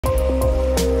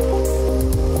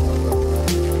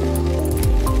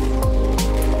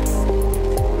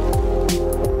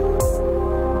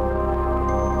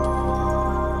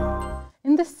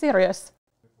series.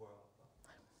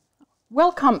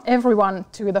 Welcome everyone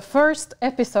to the first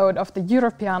episode of the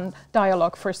European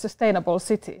Dialogue for Sustainable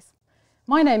Cities.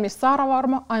 My name is Saara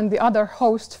Varma, I'm the other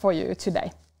host for you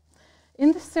today.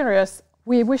 In this series,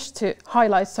 we wish to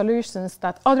highlight solutions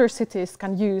that other cities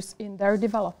can use in their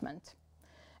development.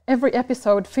 Every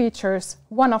episode features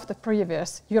one of the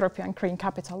previous European Green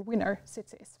Capital winner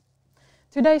cities.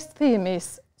 Today's theme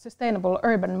is sustainable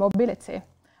urban mobility,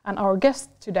 and our guest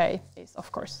today is,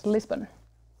 of course, Lisbon.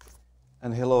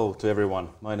 And hello to everyone.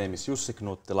 My name is Jussi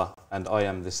Knuttila, and I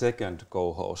am the second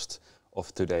co-host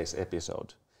of today's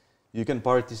episode. You can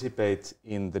participate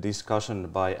in the discussion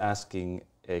by asking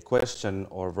a question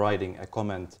or writing a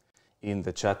comment in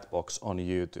the chat box on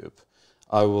YouTube.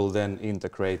 I will then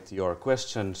integrate your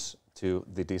questions to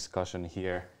the discussion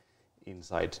here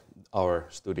inside our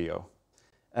studio.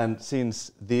 And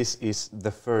since this is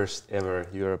the first ever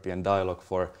European Dialogue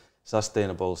for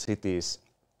Sustainable Cities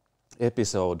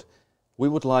episode, we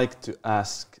would like to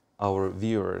ask our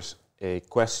viewers a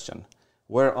question.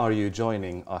 Where are you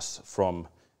joining us from?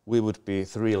 We would be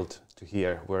thrilled to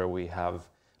hear where we have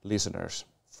listeners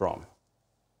from.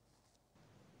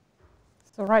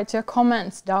 So write your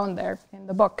comments down there in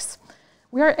the box.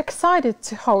 We are excited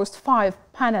to host 5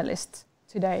 panelists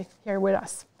today here with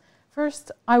us.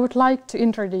 First, I would like to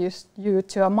introduce you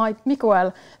to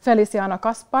Miguel Feliciano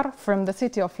Gaspar from the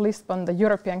city of Lisbon, the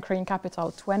European Green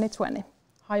Capital 2020.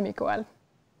 Hi, Miguel.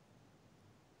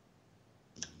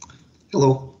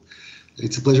 Hello.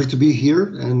 It's a pleasure to be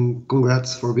here, and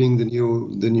congrats for being the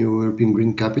new European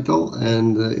Green Capital.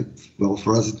 And well,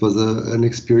 for us it was an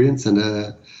experience, and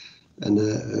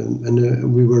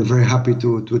we were very happy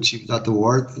to achieve that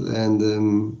award.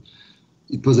 And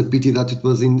it was a pity that it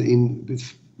was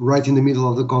right in the middle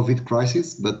of the COVID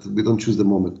crisis, but we don't choose the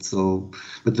moment.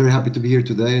 But very happy to be here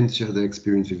today and share the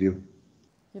experience with you.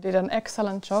 You did an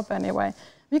excellent job anyway.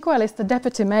 Miguel is the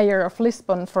Deputy Mayor of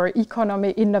Lisbon for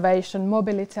Economy, Innovation,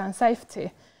 Mobility and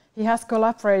Safety. He has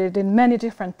collaborated in many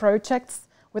different projects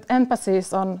with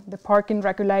emphasis on the parking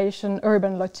regulation,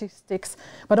 urban logistics,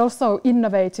 but also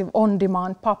innovative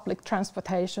on-demand public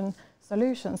transportation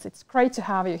solutions. It's great to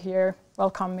have you here.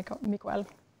 Welcome, Miguel.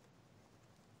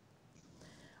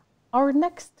 Our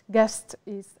next guest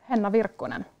is Henna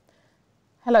Virkkunen.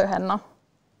 Hello, Henna.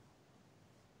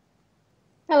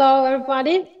 Hello,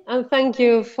 everybody, and thank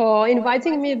you for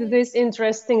inviting me to this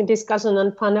interesting discussion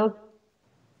and panel.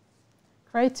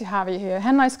 Great to have you here.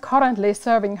 Henna is currently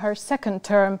serving her second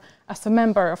term as a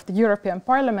member of the European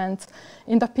Parliament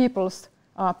in the People's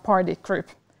Party group.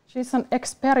 She's an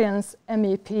experienced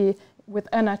MEP with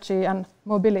energy and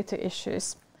mobility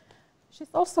issues. She's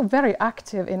also very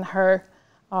active in her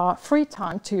free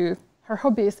time too. Her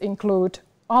hobbies include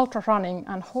ultra running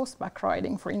and horseback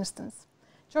riding, for instance.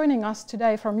 Joining us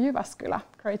today from Jyväskylä.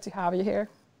 Great to have you here.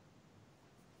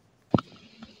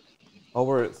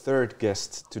 Our third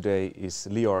guest today is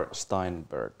Lior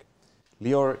Steinberg.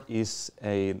 Lior is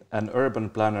an urban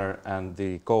planner and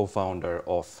the co-founder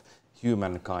of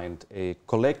Humankind, a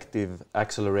collective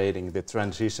accelerating the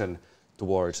transition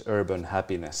towards urban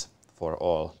happiness for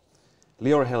all.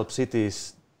 Lior helps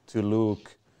cities to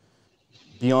look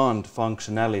beyond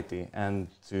functionality and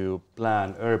to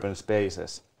plan urban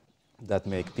spaces that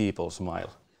make people smile.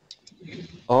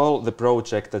 All the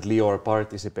projects that Lior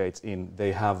participates in,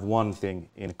 they have one thing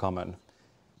in common.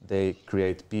 They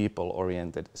create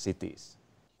people-oriented cities.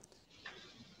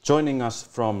 Joining us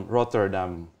from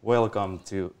Rotterdam, welcome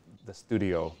to the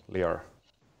studio, Lior.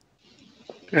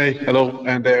 Hey, hello,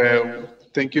 and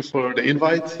thank you for the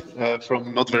invite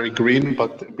from not very green,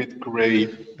 but a bit grey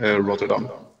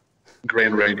Rotterdam. Grey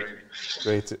and rainy.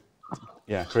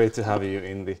 Great to have you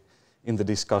in the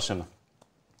discussion.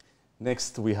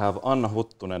 Next we have Anna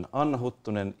Huttunen. Anna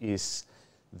Huttunen is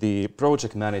the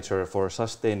project manager for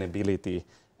sustainability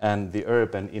and the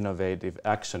Urban Innovative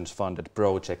Actions funded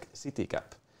project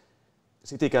CityCap.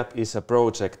 CityCap is a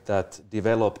project that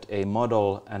developed a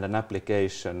model and an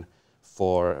application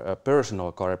for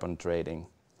personal carbon trading.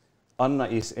 Anna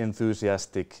is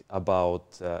enthusiastic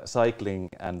about cycling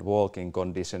and walking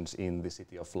conditions in the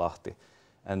city of Lahti.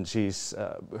 And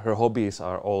her hobbies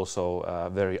are also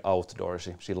very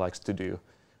outdoorsy. She likes to do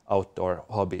outdoor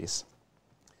hobbies.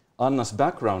 Anna's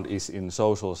background is in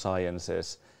social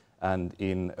sciences and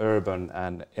in urban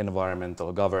and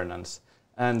environmental governance.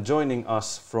 And joining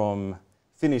us from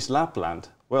Finnish Lapland,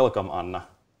 welcome Anna.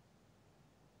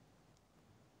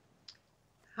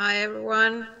 Hi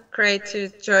everyone, great to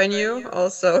join you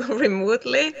also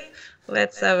remotely.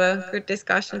 Let's have a good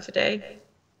discussion today.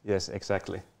 Yes,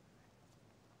 exactly.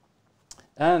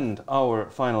 And our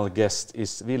final guest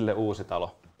is Ville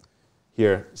Uusitalo.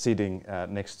 here sitting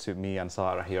next to me and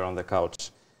Saara here on the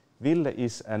couch. Ville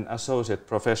is an associate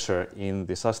professor in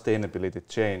the Sustainability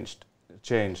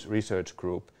Change Research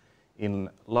Group in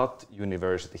Lahti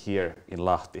University here in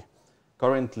Lahti.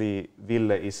 Currently,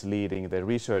 Ville is leading the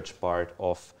research part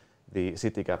of the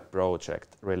CityGap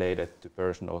project related to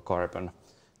personal carbon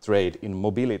trade in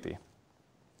mobility.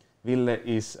 Ville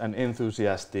is an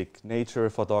enthusiastic nature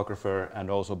photographer and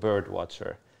also bird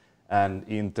watcher. And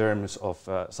in terms of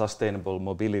sustainable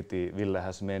mobility, Ville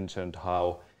has mentioned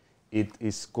how it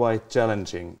is quite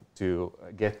challenging to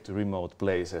get to remote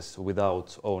places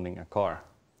without owning a car.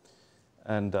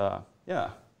 And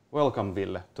yeah, welcome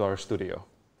Ville to our studio.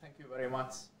 Thank you very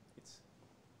much. It's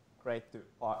great to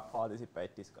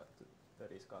participate in the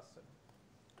discussion.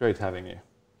 Great having you.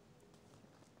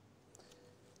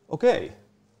 Okay,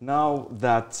 now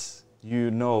that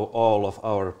you know all of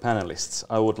our panelists,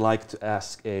 I would like to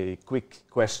ask a quick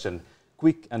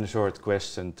and short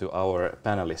question to our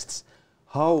panelists.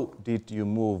 How did you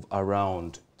move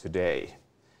around today?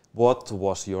 What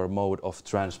was your mode of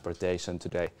transportation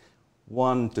today?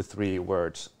 1 to 3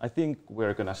 words. I think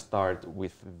we're going to start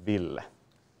with Ville.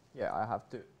 Yeah, I have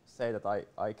to say that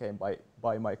I came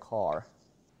by my car.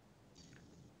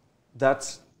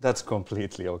 That's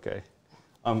completely okay.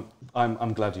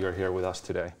 I'm glad you're here with us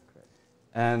today. Great.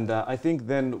 And I think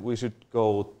then we should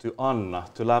go to Anna,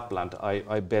 to Lapland.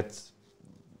 I bet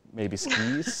maybe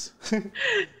skis?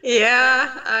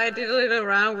 Yeah, I did a little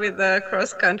round with the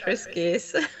cross-country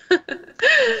skis.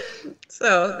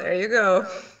 So there you go.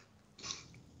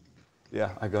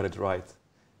 Yeah, I got it right.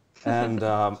 And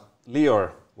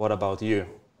Lior, what about you?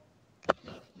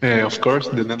 Of course,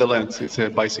 the Netherlands, it's a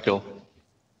bicycle.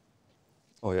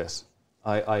 Oh yes,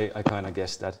 I kind of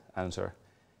guessed that answer.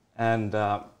 And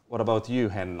what about you,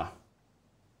 Henna?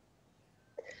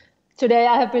 Today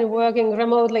I have been working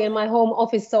remotely in my home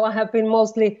office, so I have been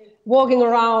mostly walking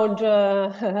around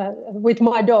with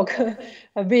my dog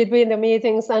between the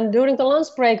meetings. And during the lunch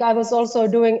break, I was also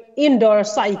doing indoor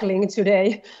cycling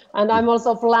today. And I'm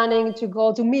also planning to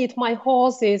go to meet my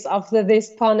horses after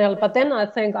this panel. But then I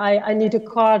think I need a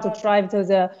car to drive to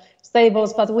the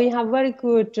stables. But we have very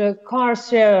good car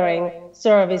sharing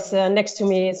service next to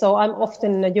me. So I'm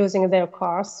often using their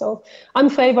cars. So I'm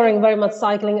favoring very much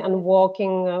cycling and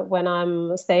walking when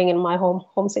I'm staying in my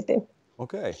home city.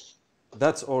 Okay.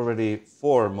 That's already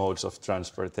 4 modes of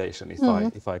transportation,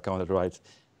 if I counted right.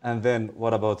 And then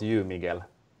what about you, Miguel?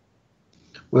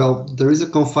 Well, there is a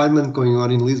confinement going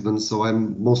on in Lisbon, so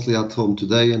I'm mostly at home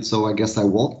today, and so I guess I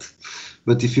walked.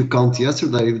 But if you count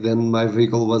yesterday, then my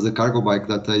vehicle was a cargo bike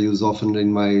that I use often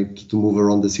to move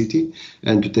around the city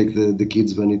and to take the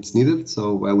kids when it's needed.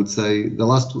 So I would say the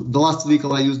last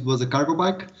vehicle I used was a cargo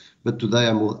bike, but today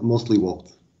I mostly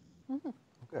walked. Mm-hmm.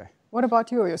 Okay. What about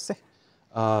you, Jussi?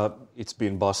 It's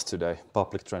been bus today,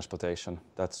 public transportation.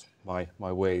 That's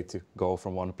my way to go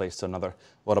from one place to another.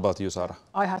 What about you, Saara?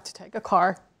 I had to take a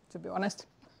car, to be honest.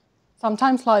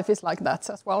 Sometimes life is like that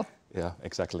as well. Yeah,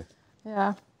 exactly.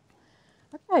 Yeah.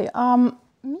 Okay,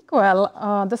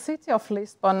 Miguel, the city of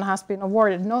Lisbon has been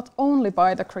awarded not only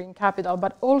by the Green Capital,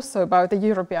 but also by the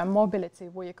European Mobility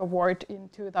Week Award in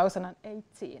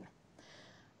 2018.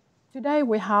 Today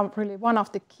we have really one of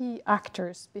the key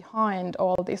actors behind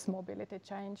all these mobility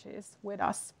changes with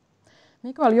us.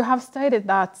 Miguel, you have stated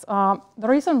that the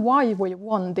reason why we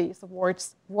won these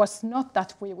awards was not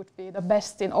that we would be the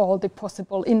best in all the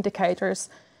possible indicators,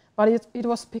 but it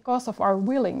was because of our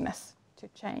willingness to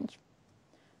change.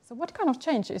 So what kind of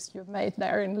changes you've made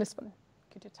there in Lisbon?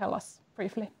 Could you tell us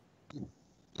briefly?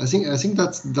 I think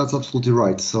that's absolutely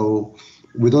right. So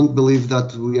we don't believe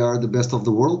that we are the best of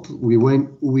the world. We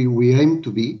aim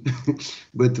to be,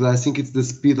 but I think it's the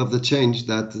speed of the change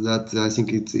that I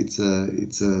think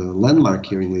it's a landmark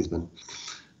here in Lisbon.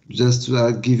 Just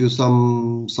to give you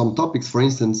some topics, for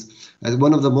instance,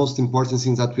 one of the most important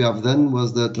things that we have done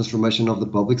was the transformation of the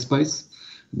public space.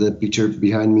 The picture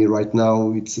behind me right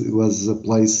now, it was a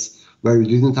place where you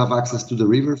didn't have access to the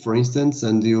river, for instance,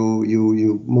 and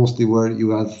you mostly where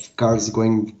you have cars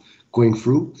going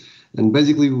through. And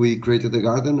basically we created a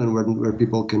garden and where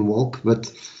people can walk. But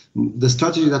the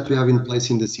strategy that we have in place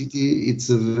in the city, it's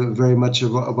very much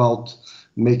about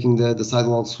making the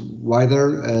sidewalks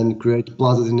wider and create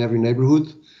plazas in every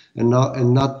neighborhood, and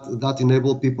not that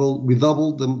enable people. We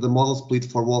doubled the model split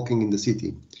for walking in the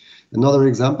city. Another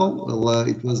example,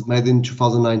 it was made in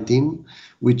 2019.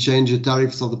 We changed the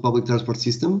tariffs of the public transport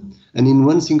system, and in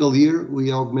one single year,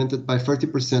 we augmented by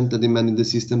 30% the demand in the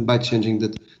system by changing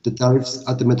the tariffs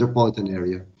at the metropolitan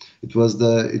area. It was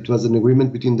an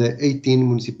agreement between the 18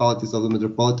 municipalities of the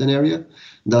metropolitan area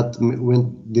that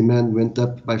demand went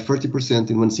up by 30%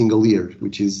 in one single year,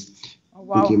 which is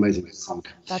pretty amazing.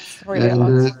 That's really a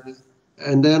lot.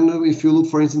 And then if you look,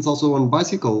 for instance, also on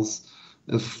bicycles,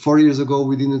 4 years ago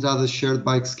we didn't have a shared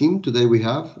bike scheme. Today we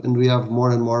have, and we have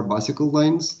more and more bicycle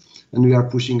lanes, and we are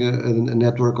pushing a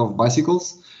network of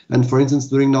bicycles. And for instance,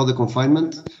 during now the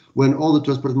confinement, when all the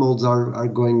transport modes are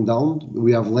going down,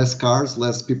 we have less cars,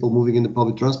 less people moving in the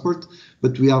public transport,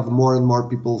 but we have more and more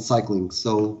people cycling.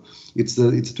 So it's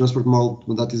a transport mode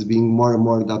that is being more and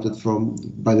more adapted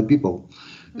by the people.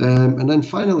 And then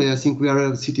finally, I think we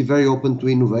are a city very open to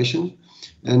innovation.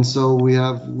 And so we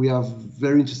have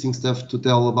very interesting stuff to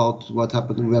tell about what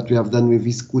we have done with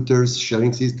e-scooters,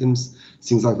 sharing systems,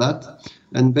 things like that.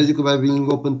 And basically, by being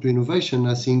open to innovation,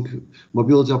 I think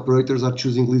mobility operators are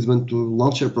choosing Lisbon to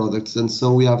launch their products. And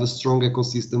so we have a strong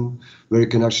ecosystem where you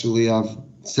can actually have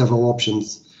several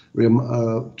options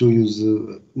to use,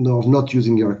 of not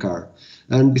using your car.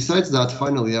 And besides that,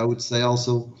 finally, I would say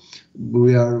also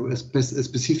we are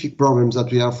specific programs that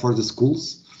we have for the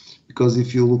schools. Because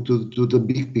if you look to the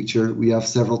big picture, we have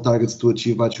several targets to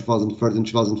achieve by 2030 and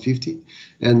 2050,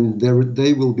 and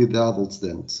they will be the adults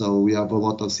then. So we have a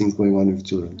lot of things going on with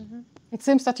children. Mm-hmm. It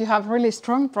seems that you have a really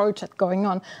strong project going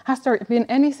on. Has there been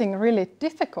anything really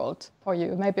difficult for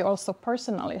you? Maybe also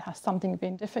personally, has something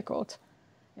been difficult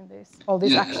in all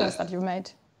these actions that you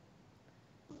made?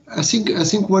 I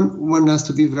think one has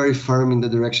to be very firm in the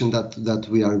direction that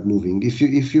we are moving. If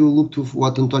you look to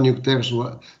what António Guterres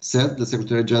said, the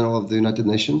Secretary General of the United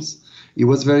Nations, he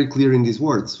was very clear in these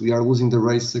words. We are losing the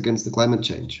race against the climate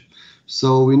change.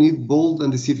 So we need bold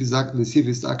and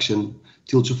decisive action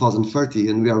till 2030,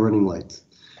 and we are running late.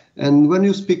 And when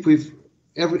you speak with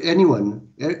anyone,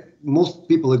 most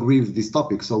people agree with this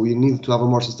topic. So we need to have a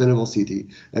more sustainable city,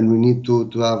 and we need to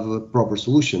have proper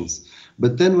solutions.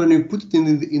 But then when you put it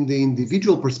in the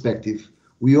individual perspective,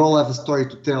 we all have a story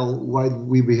to tell why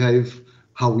we behave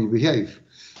how we behave.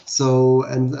 So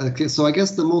I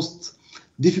guess the most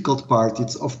difficult part,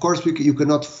 it's of course you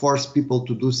cannot force people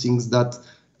to do things that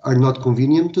are not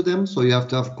convenient to them. So you have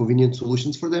to have convenient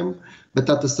solutions for them. But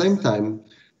at the same time,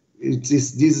 it's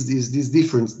this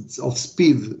difference of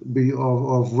speed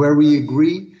of where we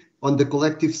agree on the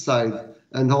collective side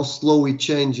and how slow we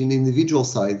change in the individual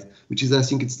side, which is, I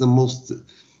think, it's the most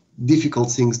difficult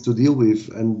things to deal with.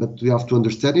 But we have to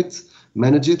understand it,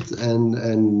 manage it,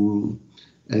 and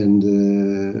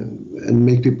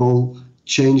make people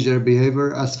change their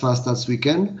behavior as fast as we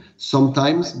can.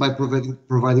 Sometimes by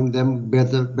providing them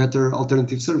better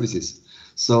alternative services.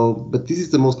 So, but this is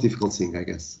the most difficult thing, I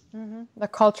guess. Mm-hmm. The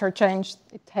culture change,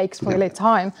 it takes really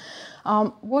time.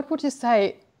 What would you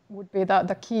say would be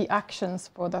the key actions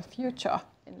for the future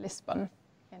in Lisbon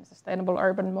in sustainable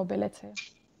urban mobility?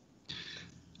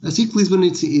 I think Lisbon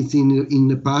is in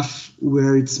a path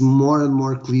where it's more and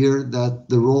more clear that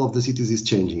the role of the cities is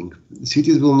changing.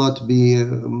 Cities will won't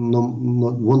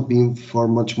be for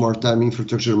much more time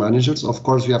infrastructure managers. Of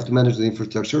course, we have to manage the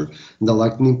infrastructure, the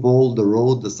lightning pole, the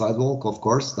road, the sidewalk. Of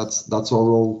course, that's our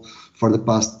role for the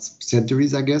past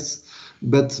centuries, I guess.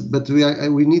 But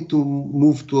we need to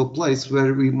move to a place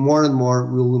where we more and more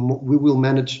will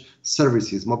manage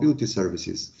services, mobility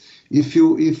services. If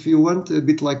you want, a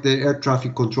bit like the air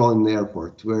traffic control in the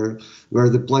airport, where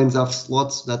the planes have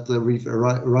slots that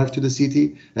arrive to the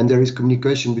city, and there is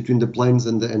communication between the planes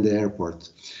and the airport.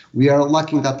 We are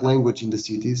lacking that language in the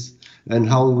cities, and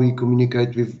how we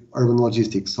communicate with urban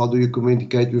logistics. How do you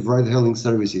communicate with ride-hailing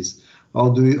services?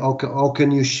 How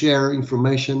can you share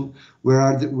information?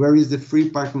 Where is the free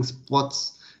parking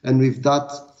spots? And with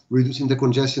that, reducing the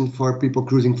congestion for people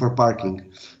cruising for parking.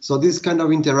 So this kind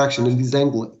of interaction and this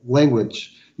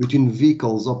language between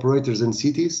vehicles, operators, and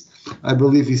cities, I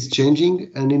believe is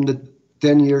changing. And in the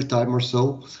 10-year time or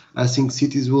so, I think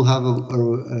cities will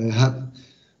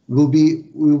will be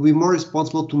more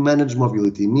responsible to manage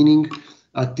mobility. Meaning,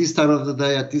 at this time of the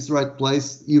day, at this right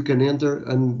place, you can enter,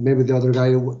 and maybe the other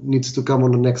guy needs to come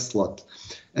on the next slot.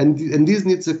 And this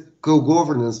needs a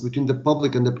co-governance between the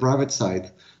public and the private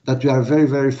side that we are very,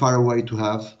 very far away to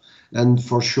have. And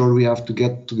for sure, we have to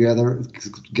get together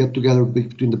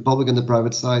between the public and the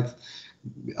private side,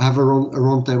 have a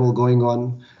round table going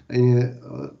on,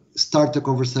 start a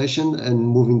conversation and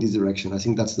move in this direction. I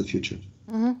think that's the future.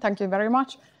 Mm-hmm. Thank you very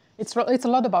much. It's a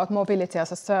lot about mobility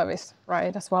as a service,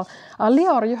 right, as well.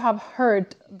 Lior, you have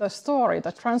heard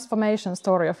the transformation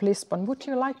story of Lisbon. Would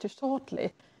you like to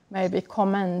shortly maybe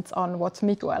comment on what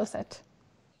Miguel said?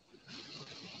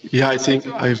 Yeah, I think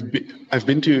I've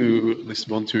been to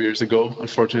Lisbon 2 years ago.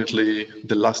 Unfortunately,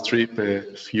 the last trip a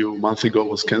few months ago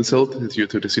was cancelled due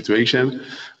to the situation.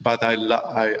 But I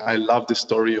love the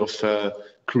story of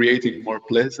creating more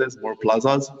places, more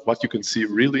plazas. What you can see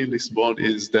really in Lisbon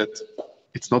is that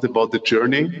it's not about the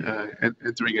journey and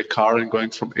entering a car and going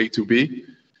from A to B.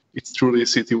 It's truly a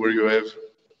city where you have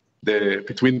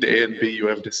between the A and B, you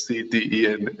have the C, D, E,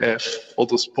 and F, all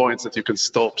those points that you can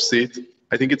stop, sit.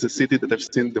 I think it's a city that I've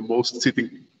seen the most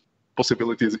sitting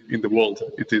possibilities in the world.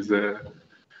 It is,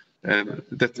 and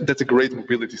that's a great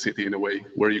mobility city in a way,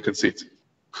 where you can sit.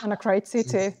 And a great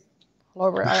city.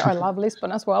 I love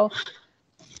Lisbon as well.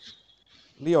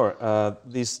 Lior,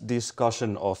 this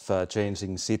discussion of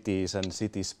changing cities and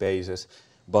city spaces,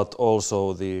 but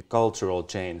also the cultural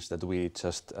change that we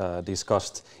just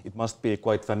discussed, it must be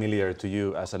quite familiar to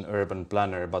you as an urban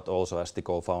planner, but also as the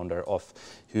co-founder of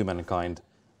Humankind.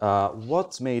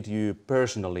 What made you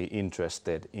personally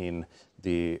interested in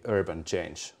the urban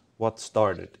change? What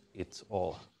started it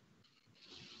all?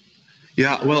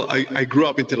 Yeah, well, I grew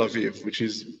up in Tel Aviv, which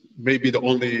is maybe the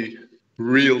only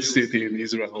real city in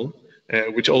Israel.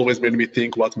 Which always made me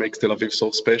think what makes Tel Aviv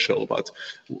so special. But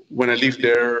when I lived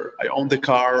there, I owned the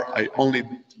car. I only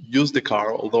used the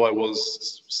car, although I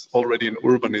was already an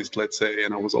urbanist, let's say,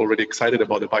 and I was already excited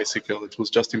about the bicycle. It was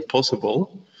just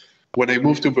impossible. When I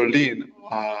moved to Berlin,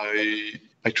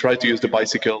 I tried to use the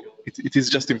bicycle. It is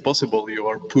just impossible. You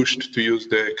are pushed to use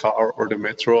the car or the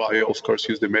metro. I, of course,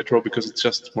 use the metro because it's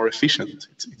just more efficient.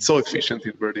 It's so efficient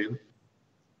in Berlin.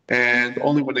 And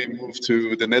only when I moved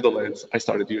to the Netherlands, I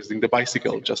started using the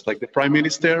bicycle, just like the prime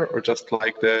minister or just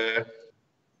like the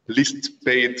least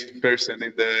paid person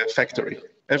in the factory.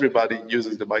 Everybody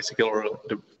uses the bicycle, or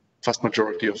the vast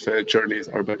majority of journeys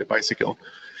are by the bicycle.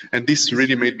 And this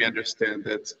really made me understand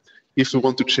that if we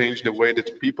want to change the way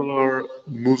that people are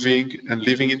moving and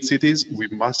living in cities, we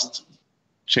must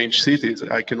change cities.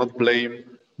 I cannot blame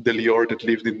the Lior that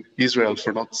lived in Israel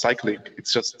for not cycling.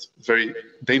 It's just very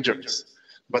dangerous.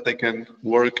 But I can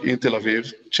work in Tel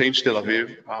Aviv, change Tel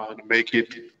Aviv, and make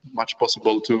it much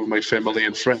possible to my family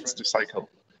and friends to cycle.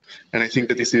 And I think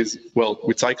that this is, well,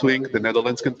 with cycling, the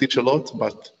Netherlands can teach a lot,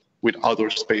 but with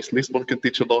outdoor space, Lisbon can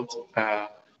teach a lot.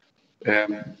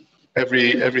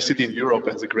 Every city in Europe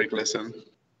has a great lesson.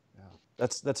 Yeah,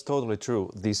 that's totally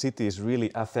true. The cities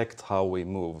really affect how we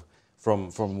move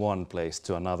from one place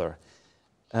to another.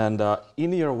 And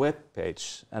in your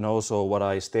webpage, and also what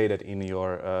I stated in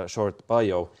your short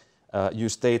bio, you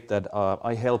state that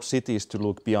I help cities to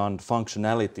look beyond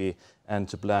functionality and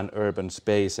to plan urban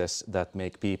spaces that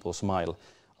make people smile.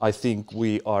 I think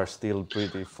we are still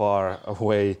pretty far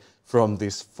away from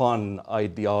this fun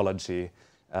ideology,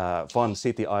 fun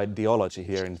city ideology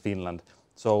here in Finland.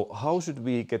 So how should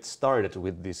we get started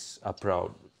with this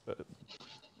approach?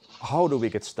 How do we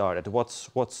get started?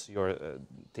 What's your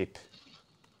tip?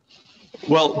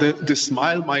 Well, the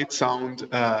smile might sound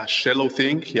a shallow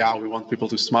thing. Yeah, we want people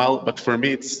to smile. But for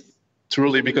me, it's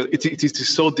truly because it is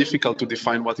so difficult to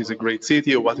define what is a great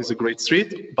city or what is a great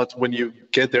street. But when you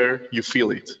get there, you feel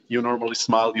it. You normally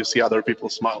smile. You see other people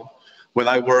smile. When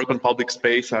I work on public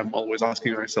space, I'm always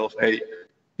asking myself, hey,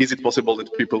 is it possible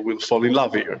that people will fall in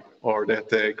love here? Or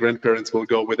that grandparents will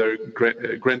go with their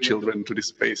grandchildren to this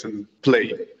space and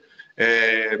play?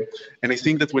 And I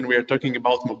think that when we are talking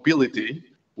about mobility,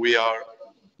 we are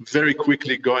very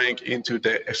quickly going into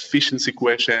the efficiency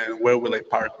question. Where will I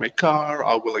park my car?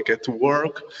 How will I get to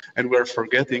work? And we're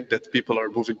forgetting that people are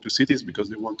moving to cities because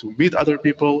they want to meet other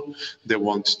people. They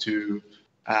want to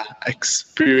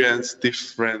experience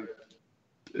different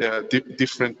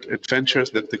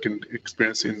adventures that they can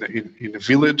experience in a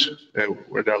village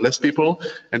where there are less people.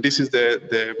 And this is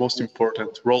the most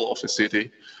important role of a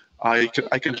city. I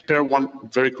can share one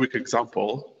very quick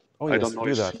example. Oh, yes, I don't know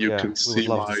if you can see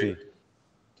my...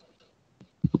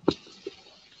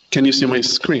 Can you see my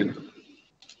screen?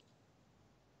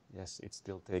 Yes, it's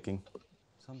still taking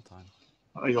some time.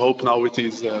 I hope now it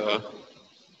is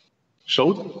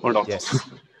showed or not. Yes.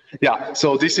 Yeah,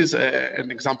 so this is an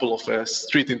example of a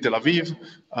street in Tel Aviv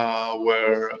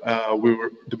where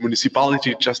the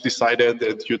municipality just decided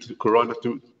that due to Corona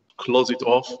to close it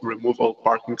off, remove all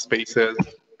parking spaces,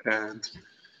 and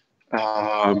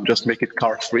just make it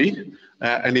car-free.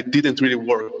 And it didn't really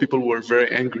work. People were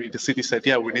very angry. The city said,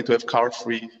 yeah, we need to have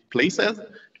car-free places.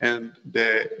 And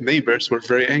the neighbors were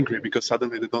very angry because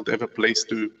suddenly they don't have a place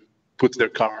to put their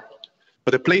car.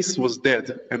 But the place was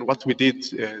dead. And what we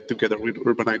did together with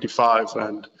Urban 95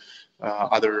 and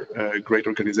other great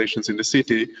organizations in the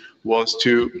city was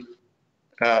to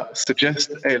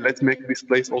suggest, hey, let's make this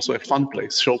place also a fun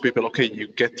place. Show people, okay, you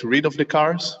get rid of the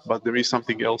cars, but there is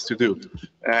something else to do.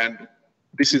 And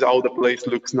this is how the place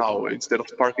looks now. Instead of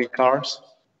parking cars,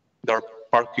 there are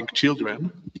parking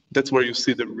children. That's where you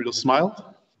see the real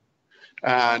smile.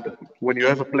 And when you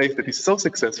have a place that is so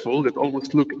successful, that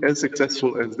almost look as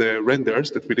successful as the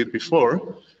renders that we did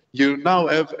before, you now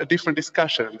have a different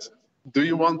discussions. Do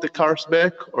you want the cars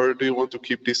back, or do you want to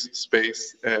keep this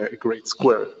space a great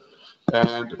square?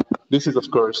 And this is, of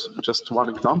course, just one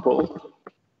example,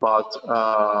 but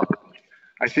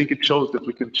I think it shows that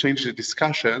we can change the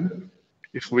discussion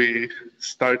if we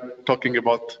start talking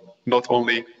about not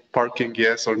only parking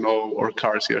yes or no, or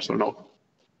cars yes or no.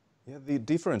 Yeah, the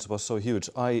difference was so huge.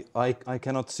 I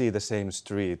cannot see the same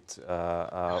street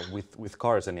with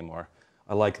cars anymore.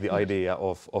 I like the idea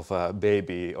of a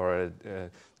baby or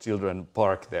children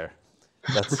park there.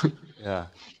 That's yeah,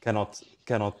 cannot.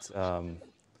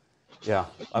 Yeah,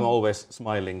 I'm always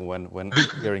smiling when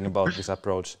hearing about this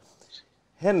approach.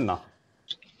 Henna,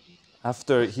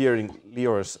 after hearing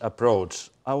Lior's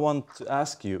approach, I want to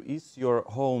ask you: is your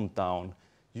hometown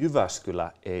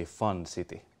Jyväskylä a fun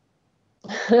city?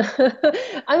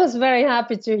 I was very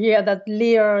happy to hear that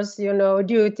Lior's,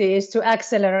 duty is to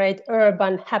accelerate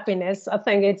urban happiness. I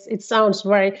think it sounds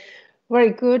very,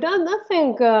 very good, and I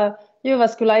think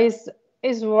Jyväskylä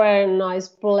is a very nice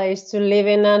place to live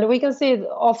in, and we can see it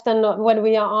often when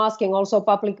we are asking also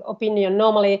public opinion.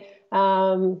 Normally,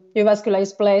 Jyväskylä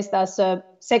is placed as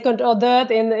second or third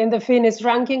in the Finnish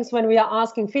rankings when we are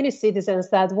asking Finnish citizens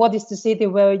that what is the city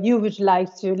where you would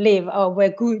like to live, or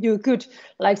where you could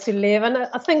like to live. And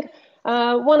I think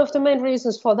one of the main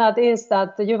reasons for that is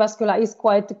that Jyväskylä is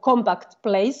quite a compact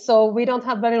place, so we don't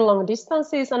have very long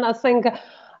distances, and I think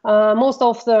most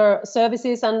of the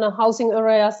services and housing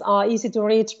areas are easy to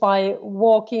reach by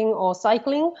walking or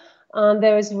cycling. And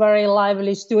there is very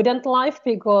lively student life,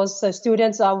 because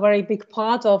students are a very big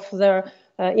part of the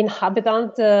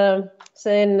inhabitant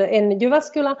in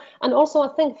Jyväskylä. And also I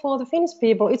think for the Finnish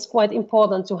people, it's quite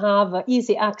important to have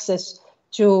easy access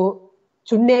to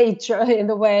nature in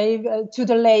the way, to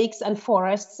the lakes and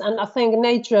forests. And I think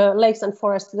nature, lakes and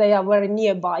forests, they are very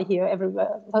nearby here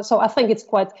everywhere. So I think it's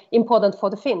quite important for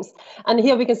the Finns. And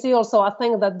here we can see also, I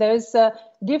think that there's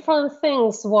different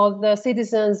things what the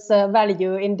citizens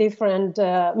value in different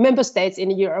member states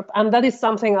in Europe. And that is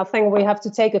something I think we have to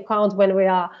take account when we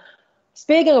are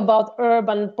speaking about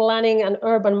urban planning and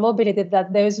urban mobility,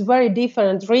 that there's very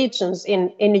different regions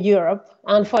in Europe.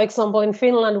 And for example, in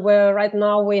Finland, where right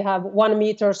now we have 1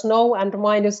 meter snow and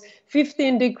minus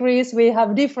 15 degrees, we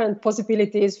have different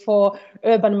possibilities for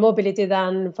urban mobility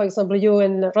than, for example, you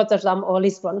in Rotterdam or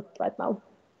Lisbon right now.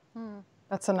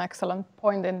 That's an excellent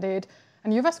point indeed.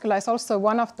 And Jyväskylä is also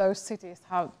one of those cities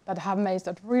that have made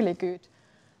a really good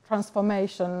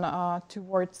transformation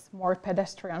towards more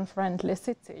pedestrian-friendly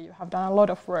city. You have done a lot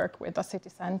of work with the city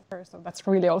center, so that's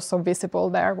really also visible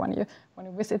there when you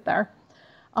visit there.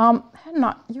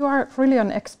 Henna, you are really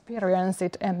an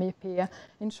experienced MEP.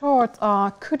 In short,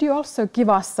 could you also give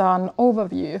us an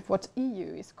overview of what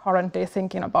EU is currently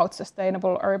thinking about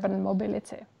sustainable urban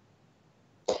mobility?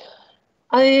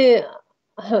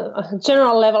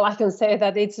 General level, I can say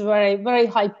that it's very, very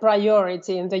high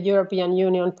priority in the European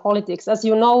Union politics. As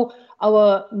you know,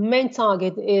 our main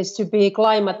target is to be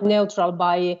climate neutral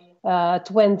by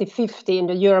 2050 in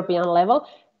the European level.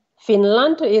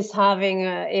 Finland is having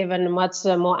even much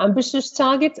more ambitious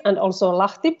target, and also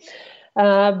Lahti.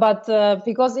 But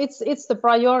because it's the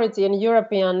priority in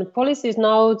European policies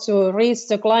now to reach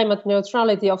the climate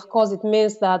neutrality, of course, it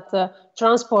means that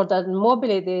transport and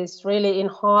mobility is really in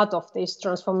heart of this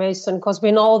transformation, because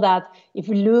we know that if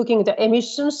we're looking at the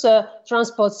emissions,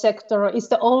 transport sector is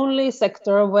the only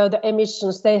sector where the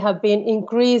emissions, they have been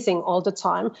increasing all the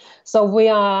time. So we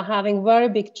are having very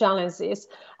big challenges.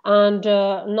 And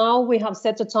now we have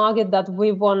set a target that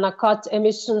we want to cut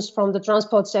emissions from the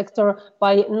transport sector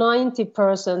by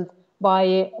 90%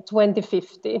 by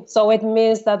 2050. So it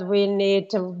means that we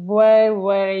need very,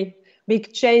 very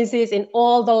big changes in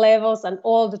all the levels and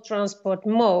all the transport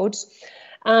modes.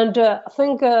 And I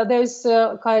think there's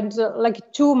kind of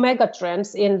like two mega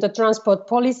trends in the transport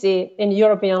policy in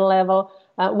European level.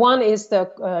 One is the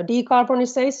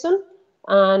decarbonization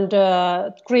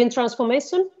and green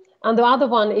transformation. And the other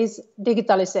one is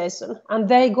digitalization, and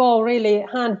they go really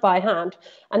hand by hand.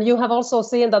 And you have also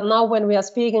seen that now when we are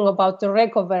speaking about the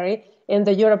recovery in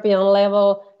the European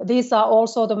level, these are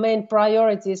also the main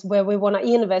priorities where we want to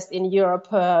invest in Europe,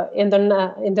 in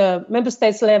the member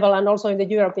states level and also in the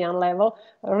European level,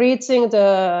 reaching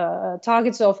the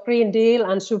targets of Green Deal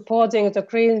and supporting the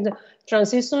green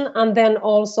transition, and then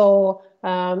also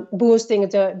boosting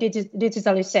the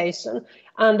digitalization.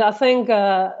 And I think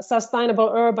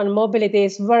sustainable urban mobility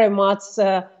is very much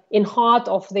in heart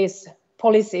of these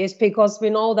policies, because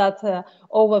we know that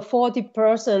over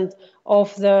 40%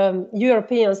 of the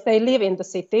Europeans, they live in the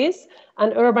cities,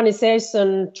 and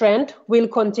urbanization trend will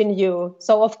continue.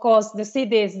 So of course the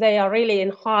cities, they are really in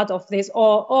heart of this,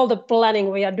 all the planning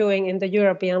we are doing in the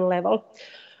European level.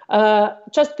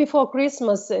 Just before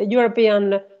Christmas,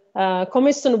 European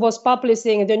Commission was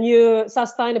publishing the new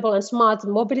sustainable and smart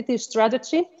mobility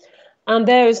strategy, and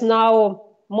there is now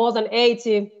more than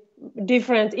 80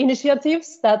 different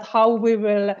initiatives that how we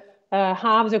will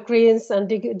have the green and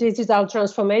digital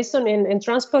transformation in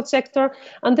transport sector.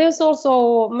 And there's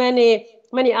also many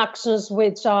actions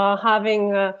which are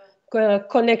having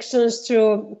connections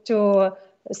to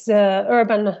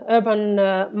urban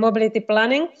mobility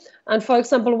planning. And for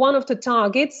example, one of the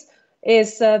targets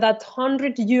is that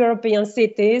 100 European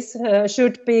cities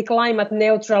should be climate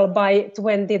neutral by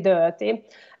 2030.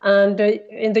 And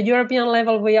in the European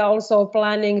level, we are also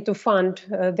planning to fund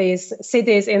these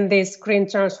cities in this green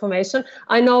transformation.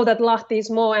 I know that Lahti is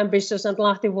more ambitious, and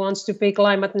Lahti wants to be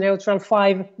climate neutral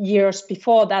 5 years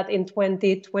before that in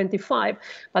 2025.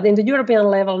 But in the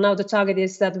European level, now the target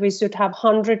is that we should have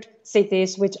 100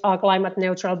 cities which are climate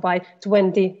neutral by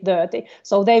 2030.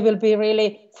 So they will be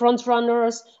really front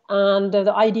runners. And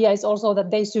the idea is also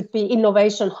that they should be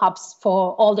innovation hubs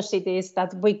for all the cities,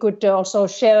 that we could also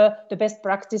share the best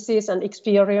practices and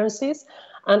experiences.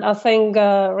 And I think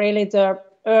really the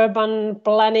urban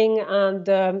planning and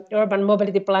urban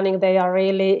mobility planning, they are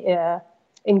really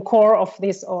in core of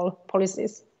these all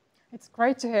policies. It's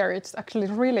great to hear. It's actually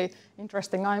really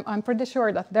interesting. I'm pretty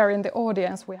sure that there in the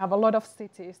audience we have a lot of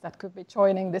cities that could be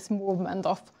joining this movement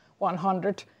of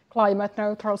 100 climate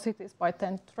neutral cities by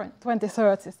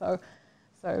 2030.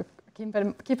 So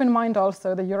keep in mind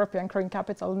also the European Green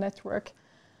Capital Network.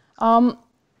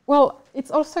 Well,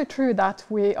 it's also true that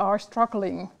we are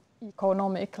struggling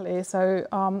economically. So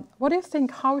what do you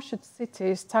think, how should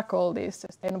cities tackle these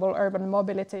sustainable urban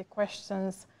mobility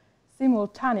questions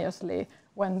simultaneously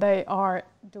when they are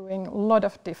doing a lot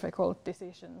of difficult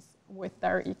decisions with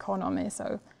their economy?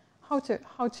 So how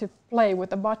to play with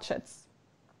the budgets?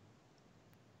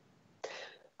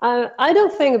 I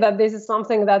don't think that this is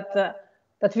something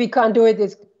that we can't do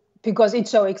it because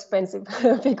it's so expensive.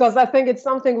 Because I think it's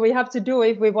something we have to do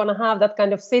if we want to have that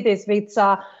kind of cities which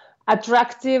are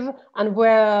attractive and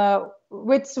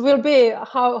which will be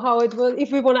how it will,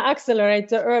 if we want to accelerate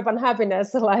the urban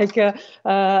happiness, like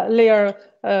Lior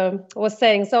was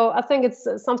saying. So I think it's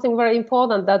something very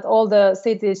important that all the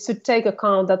cities should take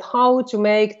account that how to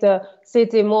make the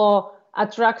city more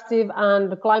attractive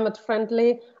and climate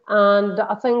friendly. And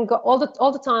I think all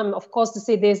the time, of course, the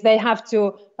cities, they have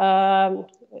to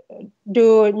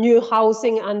do new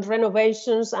housing and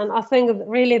renovations. And I think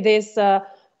really this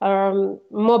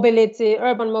mobility,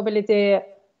 urban mobility,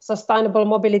 sustainable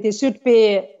mobility should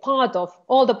be part of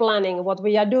all the planning, what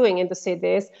we are doing in the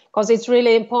cities, because it's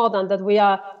really important that we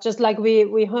are, just like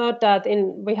we heard that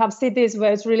we have cities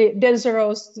where it's really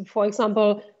dangerous, for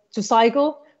example, to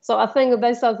cycle. So I think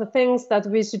these are the things that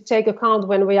we should take account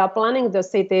when we are planning the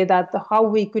city, that how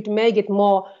we could make it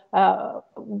more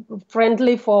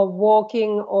friendly for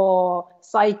walking or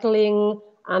cycling,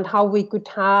 and how we could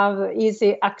have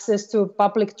easy access to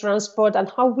public transport,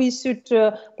 and how we should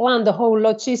plan the whole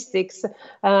logistics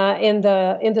in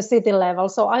the city level.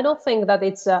 So I don't think that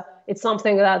it's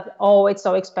something that, it's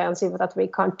so expensive that we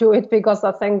can't do it, because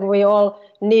I think we all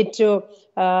need to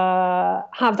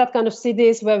have that kind of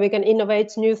cities where we can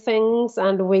innovate new things,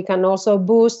 and we can also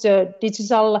boost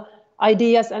digital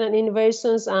ideas and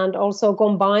innovations, and also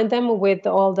combine them with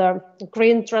all the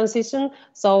green transition.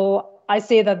 So I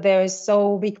see that there is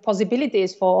so big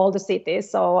possibilities for all the cities.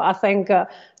 So I think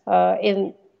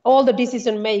in all the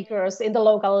decision makers in the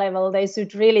local level, they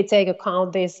should really take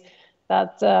account this,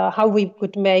 that how we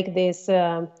could make these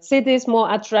cities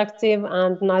more attractive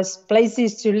and nice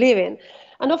places to live in.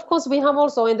 And of course, we have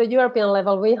also in the European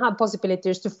level, we have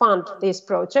possibilities to fund these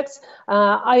projects.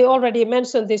 I already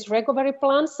mentioned these recovery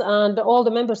plans, and all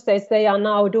the member states, they are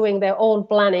now doing their own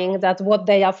planning, that what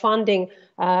they are funding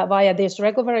via this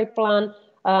recovery plan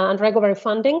and recovery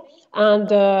funding. And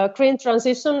green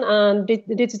transition and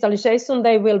digitalization,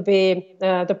 they will be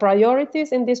the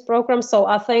priorities in this program. So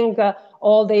I think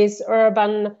all these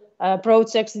urban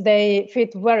projects, they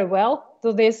fit very well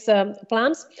to these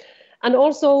plans. And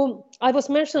also, I was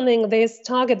mentioning this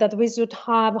target that we should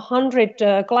have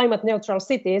 100 climate neutral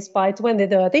cities by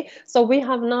 2030. So we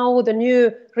have now the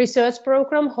new research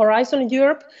program, Horizon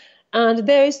Europe. And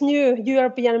there is new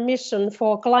European mission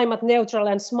for climate neutral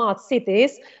and smart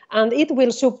cities, and it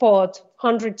will support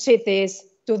 100 cities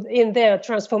in their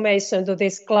transformation to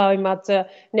this climate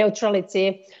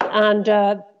neutrality. And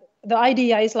the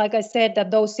idea is, like I said,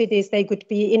 that those cities, they could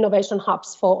be innovation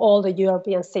hubs for all the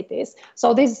European cities.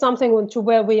 So this is something to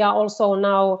where we are also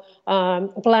now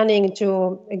planning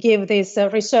to give this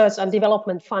research and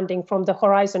development funding from the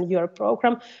Horizon Europe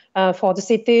program for the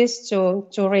cities to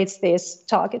reach these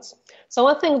targets. So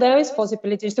I think there is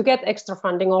possibilities to get extra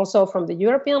funding also from the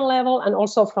European level and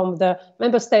also from the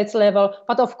member states level.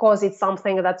 But of course, it's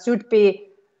something that should be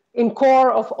in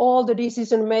core of all the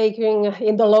decision making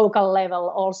in the local level,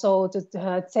 also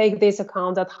to take this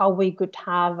account that how we could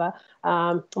have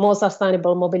more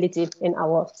sustainable mobility in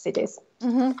our cities.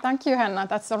 Thank you, Henna.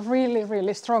 That's a really,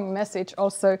 really strong message.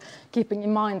 Also keeping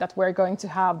in mind that we're going to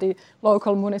have the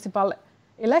local municipal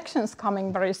elections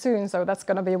coming very soon, so that's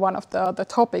going to be one of the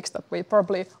topics that we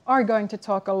probably are going to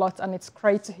talk a lot, and it's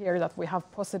great to hear that we have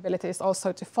possibilities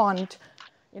also to fund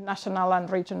in national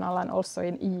and regional and also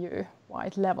in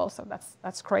EU-wide level, so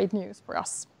that's great news for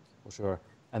us. For sure.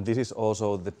 And this is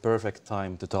also the perfect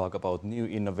time to talk about new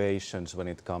innovations when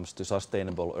it comes to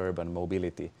sustainable urban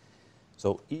mobility.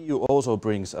 So EU also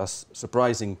brings us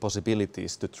surprising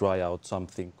possibilities to try out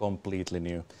something completely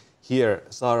new. Here,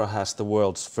 Saara has the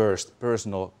world's first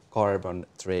personal carbon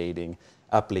trading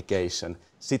application,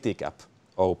 CityCap,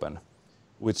 open,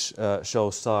 which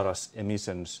shows Saara's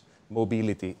emissions,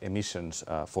 mobility emissions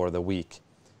for the week.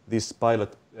 This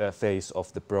pilot phase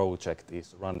of the project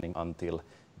is running until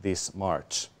this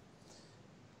March.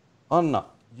 Anna,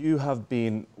 you have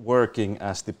been working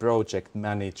as the project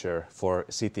manager for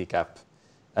CityCap,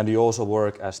 and you also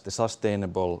work as the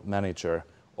sustainable manager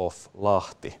of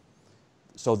Lahti.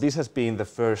 So this has been the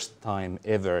first time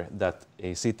ever that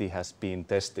a city has been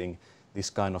testing this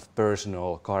kind of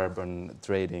personal carbon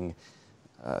trading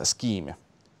scheme.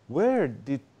 Where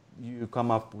did you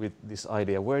come up with this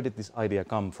idea? Where did this idea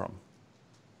come from?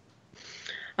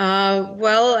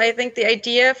 Well, I think the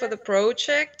idea for the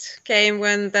project came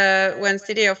when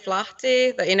City of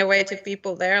Lahti, the innovative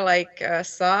people there like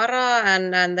Saara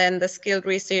and then the skilled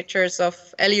researchers of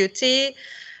LUT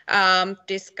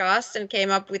discussed and came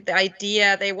up with the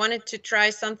idea. They wanted to try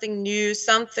something new,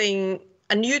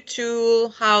 a new tool,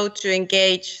 how to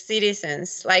engage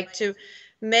citizens, like to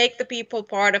make the people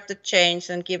part of the change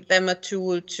and give them a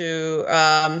tool to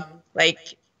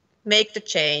make the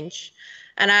change.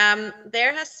 And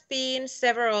there has been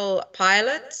several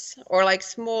pilots or like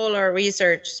smaller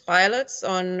research pilots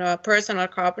on personal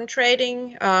carbon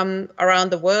trading around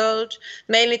the world.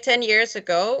 Mainly 10 years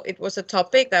ago, it was a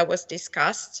topic that was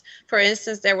discussed. For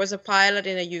instance, there was a pilot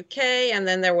in the UK, and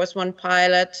then there was one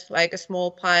pilot, like a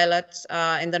small pilot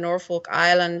in the Norfolk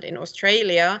Island in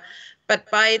Australia.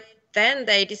 But by then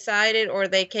they decided, or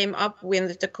they came up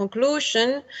with the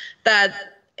conclusion that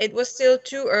it was still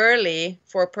too early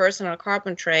for personal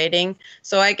carbon trading.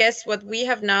 So I guess what we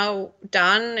have now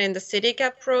done in the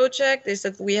CityCap project is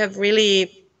that we have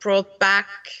really brought back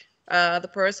the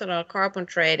personal carbon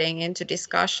trading into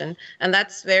discussion. And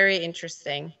that's very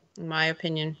interesting, in my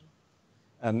opinion.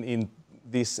 And in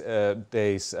these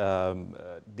days,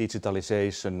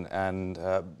 digitalization and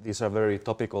these are very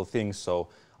topical things, so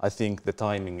I think the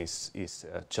timing is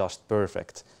just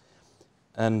perfect.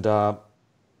 And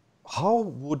how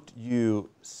would you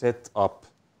set up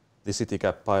the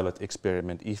CityCap pilot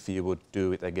experiment if you would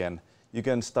do it again? You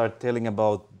can start telling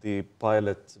about the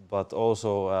pilot, but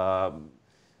also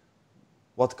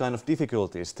what kind of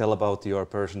difficulties? Tell about your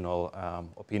personal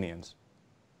opinions.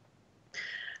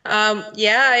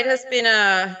 Yeah, it has been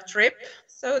a trip,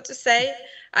 so to say.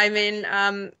 I mean,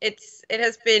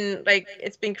 it's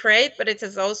been great, but it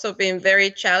has also been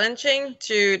very challenging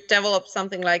to develop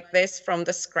something like this from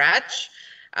the scratch.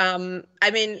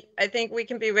 I mean, I think we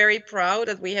can be very proud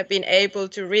that we have been able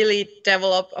to really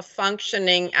develop a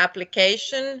functioning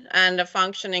application and a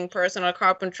functioning personal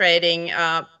carbon trading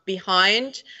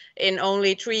behind in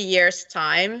only 3 years'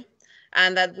 time,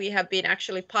 and that we have been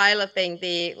actually piloting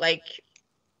the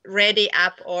ready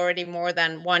app already more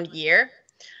than 1 year.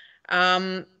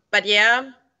 But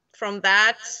yeah, from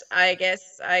that, I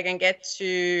guess I can get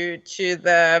to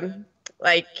the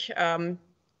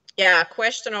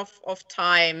question of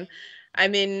time. I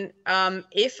mean,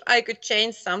 if I could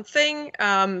change something,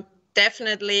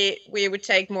 definitely we would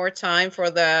take more time for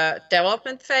the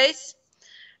development phase.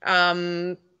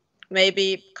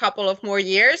 Maybe a couple of more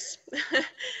years.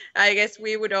 I guess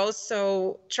we would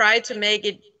also try to make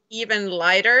it even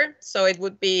lighter, so it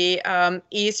would be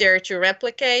easier to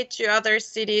replicate to other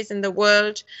cities in the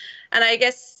world. And I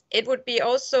guess it would be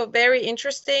also very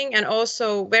interesting and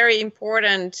also very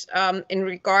important in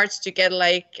regards to get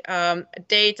like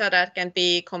data that can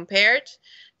be compared,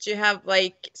 to have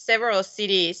like several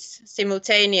cities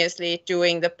simultaneously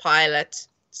doing the pilot,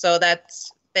 so that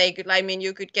they could, I mean,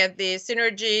 you could get the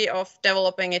synergy of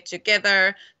developing it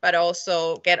together, but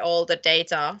also get all the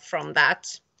data from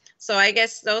that. So I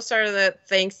guess those are the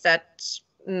things that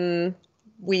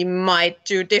we might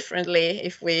do differently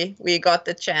if we got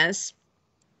the chance.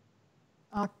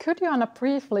 Could you, Anna,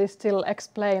 briefly still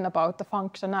explain about the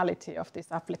functionality of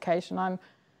this application?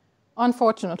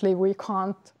 Unfortunately, we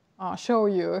can't show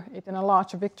you it in a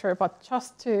larger picture, but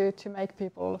just to make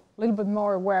people a little bit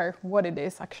more aware what it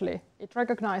is actually. It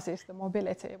recognizes the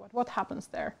mobility, but what happens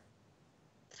there?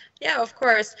 Yeah, of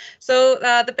course. So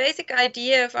the basic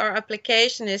idea of our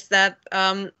application is that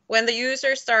when the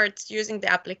user starts using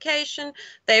the application,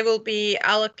 they will be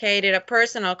allocated a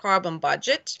personal carbon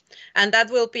budget, and that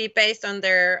will be based on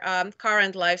their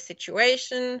current life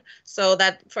situation. So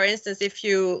that, for instance, if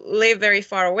you live very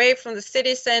far away from the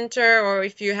city center, or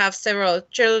if you have several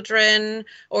children,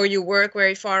 or you work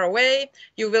very far away,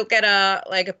 you will get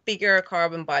a bigger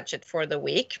carbon budget for the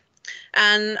week.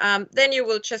 And then you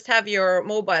will just have your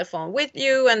mobile phone with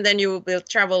you, and then you will be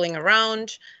traveling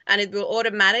around, and it will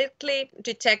automatically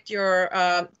detect your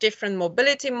different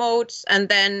mobility modes, and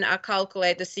then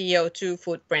calculate the CO2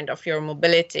 footprint of your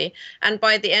mobility. And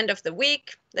by the end of the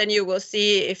week, then you will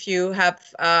see if you have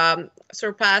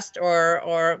surpassed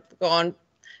or gone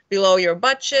below your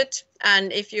budget.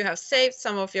 And if you have saved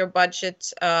some of your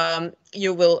budget,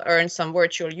 you will earn some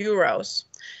virtual euros.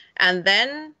 And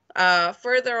then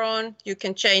further on, you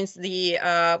can change the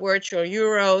virtual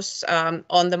euros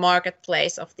on the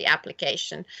marketplace of the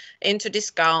application into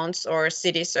discounts or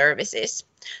city services.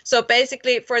 So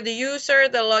basically, for the user,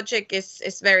 the logic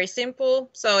is very simple.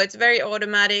 So it's very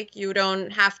automatic. You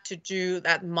don't have to do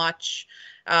that much,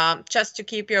 just to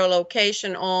keep your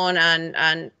location on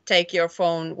and take your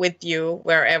phone with you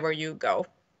wherever you go.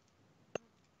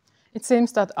 It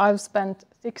seems that I've spent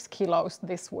 6 kilos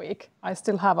this week. I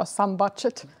still have some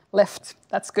budget left.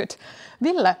 That's good.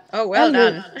 Ville. Oh, well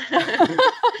done.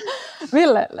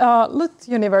 Ville, LUT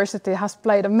University has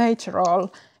played a major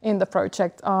role in the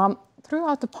project.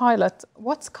 Throughout the pilot,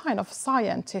 what kind of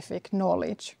scientific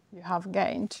knowledge you have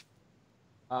gained?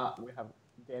 We have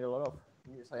gained a lot of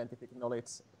new scientific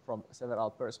knowledge from several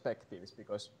perspectives,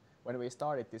 because when we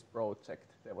started this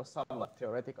project, there was some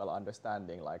theoretical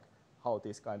understanding, like how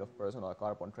this kind of personal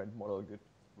carbon trend model could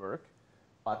work.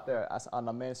 But as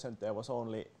Anna mentioned, there was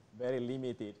only very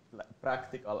limited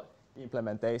practical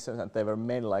implementations, and they were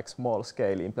mainly like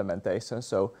small-scale implementations.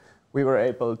 So we were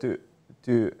able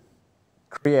to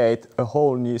create a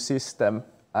whole new system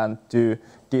and to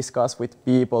discuss with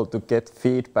people, to get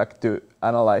feedback, to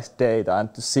analyze data,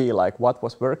 and to see like what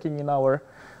was working in our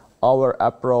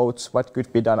approach, what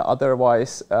could be done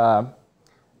otherwise.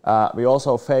 We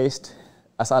also faced,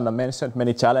 as Anna mentioned,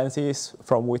 many challenges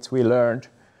from which we learned,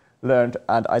 and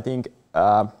I think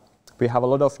we have a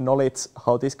lot of knowledge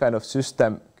how this kind of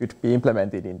system could be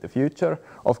implemented in the future.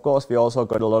 Of course, we also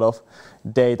got a lot of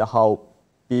data how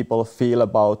people feel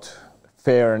about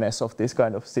fairness of this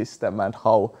kind of system, and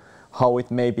how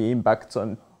it maybe impacts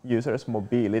on users'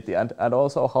 mobility, and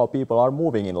also how people are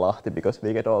moving in Lahti, because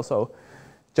we get also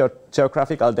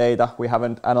geographical data. We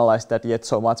haven't analyzed that yet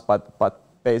so much, but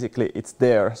basically it's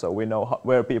there, so we know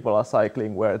where people are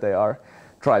cycling, where they are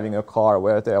driving a car,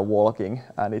 where they are walking,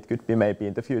 and it could be maybe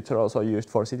in the future also used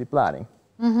for city planning.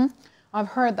 Mm-hmm. I've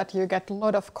heard that you get a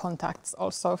lot of contacts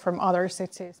also from other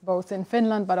cities, both in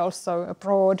Finland but also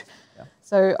abroad. Yeah.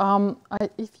 So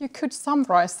if you could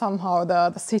summarize somehow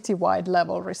the citywide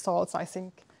level results, I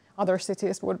think other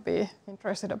cities would be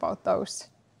interested about those.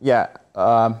 Yeah.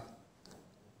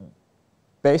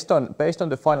 Based on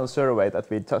the final survey that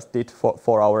we just did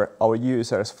for our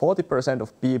users, 40%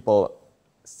 of people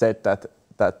said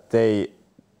that they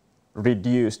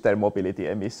reduced their mobility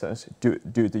emissions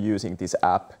due to using this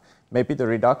app. Maybe the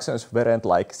reductions weren't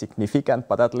like significant,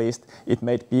 but at least it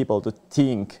made people to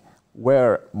think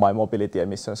where my mobility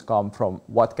emissions come from,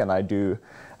 what can I do,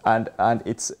 and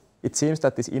it seems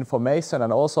that this information,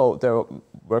 and also there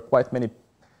were quite many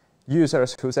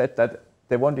users who said that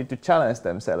they wanted to challenge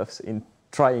themselves in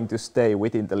trying to stay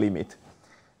within the limit.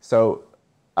 So,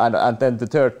 and then the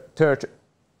third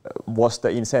was the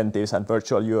incentives and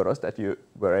virtual euros that you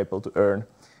were able to earn.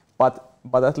 But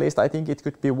at least I think it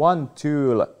could be one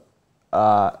tool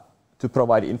to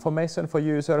provide information for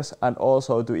users, and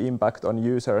also to impact on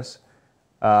users'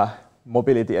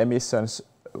 mobility emissions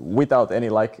without any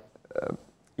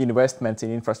investments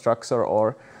in infrastructure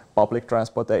or public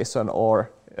transportation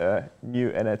or new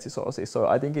energy sources. So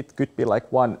I think it could be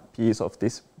like one piece of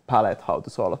this palette how to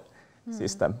solve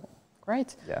system.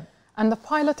 Great. Yeah. And the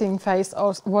piloting phase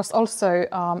was also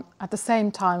at the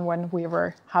same time when we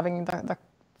were having the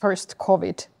first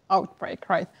COVID outbreak,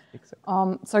 right?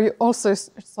 Exactly. So you also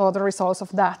saw the results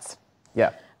of that.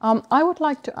 Yeah. I would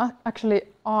like to actually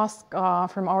ask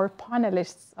from our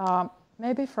panelists,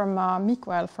 maybe from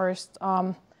Miguel first.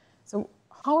 So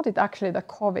how did actually the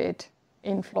COVID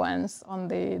influence on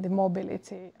the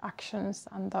mobility actions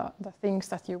and the things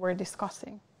that you were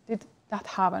discussing? Did that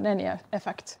have any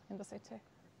effect in the city?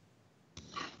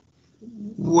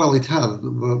 Well, it had.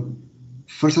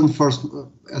 First and first,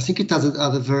 I think it has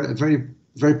had a very,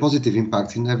 very positive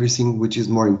impact in everything which is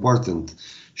more important.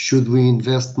 Should we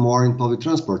invest more in public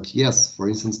transport? Yes. For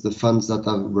instance, the funds that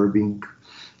were being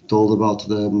told about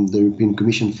the European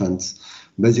Commission funds.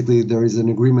 Basically, there is an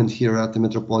agreement here at the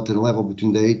metropolitan level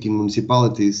between the 18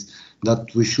 municipalities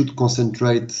that we should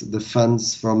concentrate the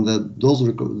funds from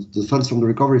the funds from the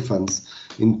recovery funds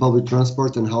in public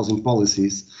transport and housing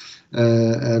policies.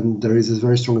 And there is a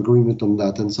very strong agreement on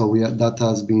that. And so that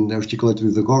has been articulated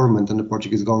with the government, and the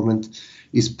Portuguese government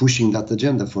is pushing that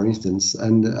agenda, for instance.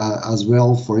 And as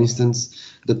well, for instance,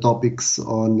 the topics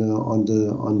on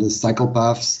the cycle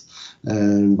paths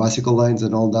and bicycle lanes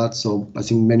and all that. So I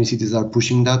think many cities are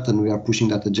pushing that, and we are pushing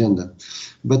that agenda.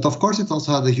 But of course, it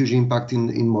also had a huge impact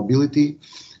in mobility.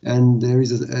 And there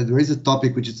is a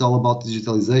topic which is all about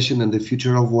digitalization and the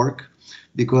future of work,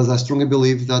 because I strongly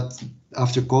believe that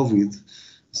after COVID,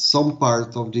 some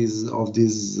part of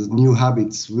these new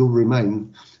habits will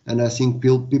remain, and I think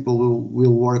people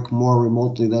will work more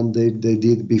remotely than they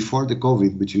did before the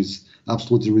COVID, which is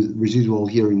absolutely residual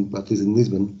here, at least in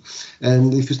Lisbon.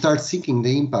 And if you start thinking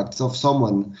the impacts of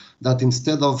someone that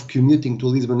instead of commuting to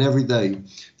Lisbon every day,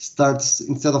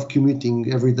 instead of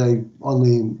commuting every day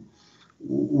only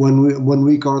one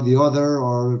week or the other,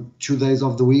 or 2 days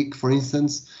of the week, for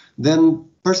instance, then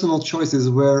personal choices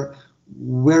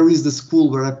where is the school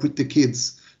where I put the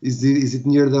kids? Is it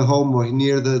near the home or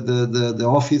near the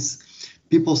office?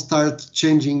 People start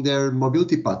changing their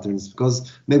mobility patterns,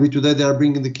 because maybe today they are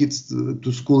bringing the kids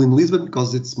to school in Lisbon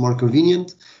because it's more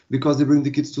convenient. Because they bring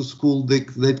the kids to school, they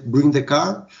bring the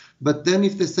car. But then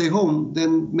if they stay home,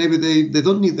 then maybe they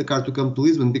don't need the car to come to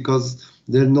Lisbon because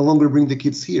they no longer bring the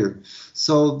kids here.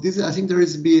 So I think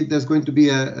there's going to be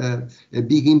a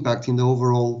big impact in the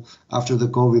overall after the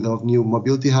COVID of new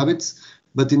mobility habits.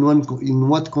 But in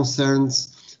what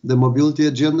concerns the mobility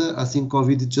agenda, I think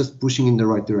COVID is just pushing in the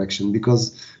right direction,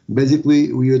 because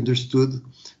basically we understood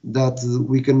that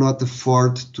we cannot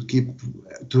afford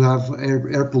to have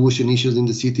air pollution issues in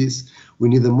the cities. We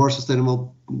need a more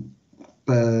sustainable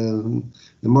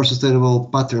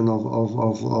pattern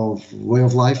of way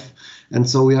of life, and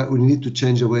so we need to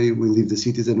change the way we live the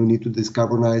cities, and we need to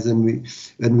decarbonize,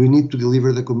 and we need to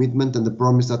deliver the commitment and the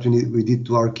promise that we did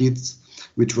to our kids,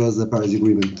 which was the Paris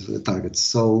Agreement targets.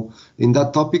 So in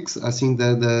that topics, I think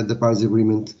that the Paris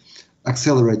Agreement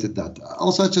accelerated that.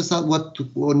 Also, I just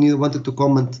wanted to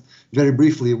comment very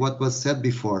briefly what was said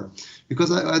before,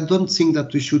 because I don't think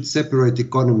that we should separate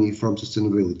economy from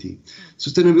sustainability.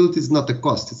 Sustainability is not a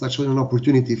cost, it's actually an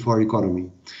opportunity for economy.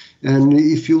 And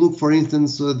if you look, for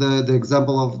instance, the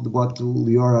example of what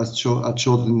Lior had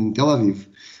showed in Tel Aviv,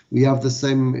 we have the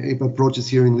same approaches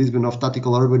here in Lisbon of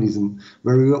tactical urbanism,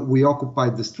 where we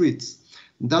occupied the streets.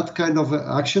 That kind of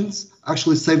actions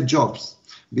actually saved jobs,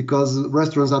 because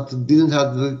restaurants that didn't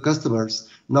have the customers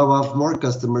now have more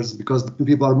customers, because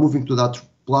people are moving to that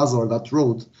plaza or that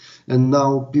road, and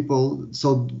now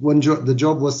so when the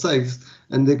job was saved,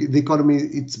 and the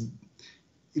economy,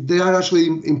 they are actually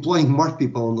employing more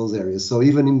people in those areas. So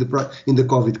even in the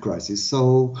COVID crisis.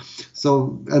 So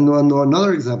and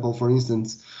another example, for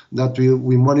instance, that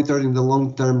we monitored in the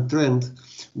long-term trend,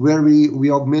 where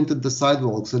we augmented the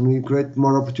sidewalks and we create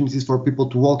more opportunities for people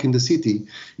to walk in the city.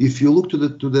 If you look to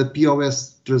the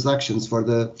POS transactions, for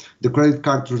the credit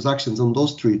card transactions on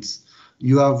those streets,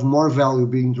 you have more value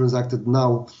being transacted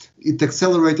now. It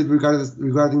accelerated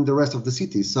regarding the rest of the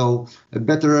city. So a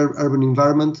better urban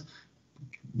environment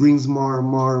brings more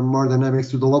dynamics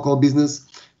to the local business,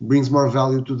 brings more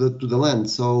value to the land.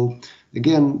 So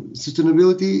again,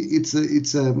 sustainability, it's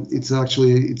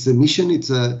a mission.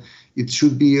 It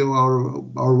should be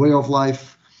our way of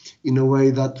life, in a way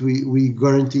that we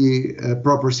guarantee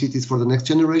proper cities for the next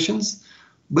generations.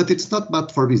 But it's not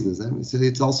bad for business.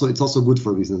 It's also good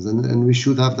for business, and we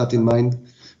should have that in mind,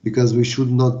 because we should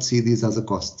not see this as a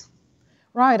cost.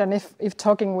 Right, and if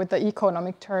talking with the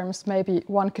economic terms, maybe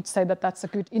one could say that that's a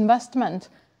good investment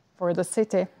for the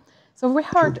city. So we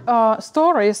heard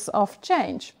stories of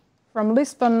change from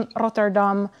Lisbon,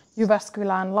 Rotterdam,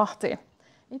 Jyväskylä and Lahti.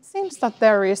 It seems that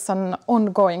there is an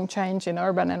ongoing change in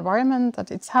urban environment,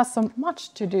 that it has so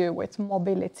much to do with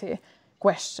mobility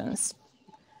questions.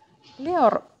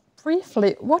 Lior,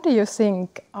 briefly, what do you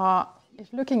think,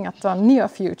 if looking at the near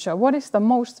future, what is the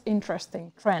most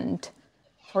interesting trend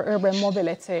for urban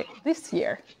mobility this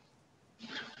year?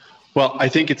 Well, I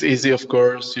think it's easy, of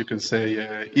course. You can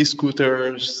say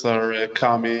e-scooters are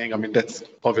coming. I mean, that's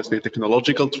obviously a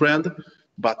technological trend,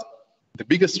 but the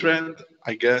biggest trend,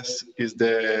 I guess, is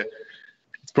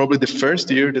it's probably the first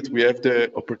year that we have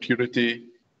the opportunity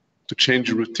to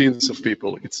change routines of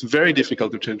people. It's very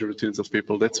difficult to change the routines of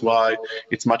people. That's why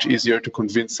it's much easier to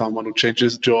convince someone who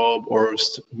changes job or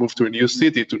move to a new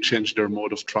city to change their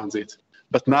mode of transit.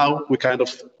 But now we kind of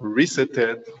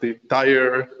resetted the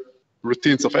entire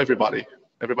routines of everybody.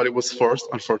 Everybody was forced,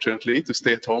 unfortunately, to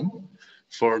stay at home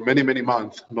for many, many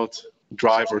months, not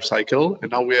drive or cycle.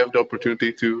 And now we have the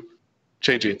opportunity to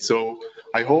change it. So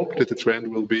I hope that the trend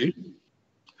will be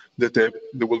that there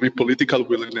will be political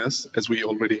willingness, as we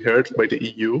already heard by the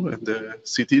EU and the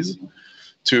cities,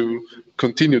 to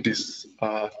continue this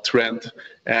trend.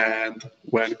 And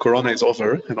when Corona is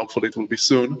over, and hopefully it will be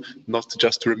soon, not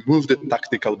just to remove the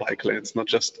tactical bike lanes, not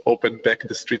just open back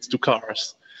the streets to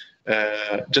cars,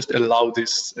 just allow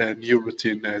this new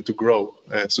routine to grow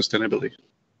sustainably.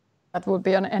 That would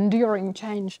be an enduring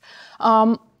change.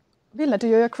 Ville, do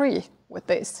you agree with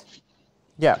this?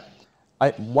 Yeah.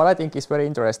 What I think is very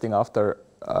interesting after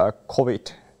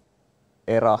COVID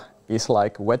era is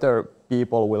like whether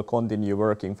people will continue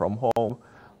working from home,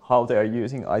 how they are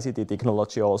using ICT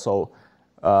technology also,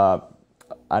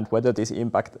 and whether this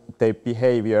impact their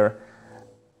behavior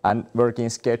and working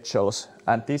schedules.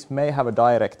 And this may have a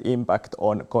direct impact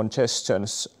on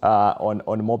congestions,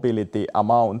 on mobility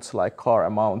amounts, like car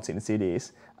amounts in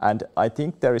cities. And I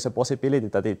think there is a possibility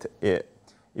that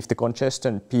if the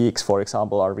congestion peaks, for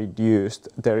example, are reduced,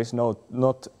 there is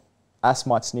not as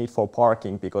much need for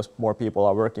parking because more people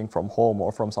are working from home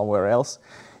or from somewhere else.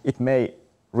 It may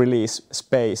release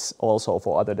space also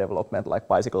for other development like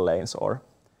bicycle lanes or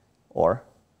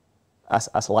as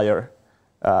Lior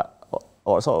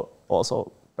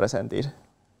also presented.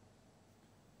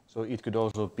 So it could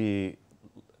also be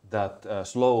that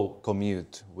slow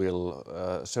commute will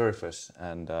surface,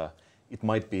 and it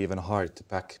might be even hard to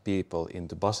pack people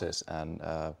into buses and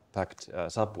packed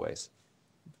subways.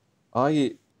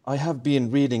 I have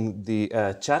been reading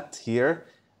the chat here.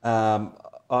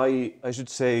 I should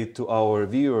say to our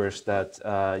viewers that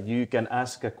you can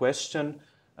ask a question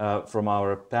from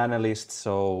our panelists,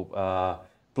 so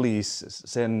please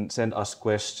send us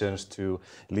questions to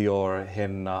Lior,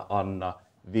 Henna, Anna,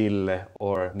 Ville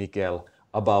or Miguel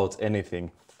about anything.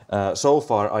 So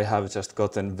far I have just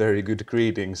gotten very good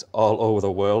greetings all over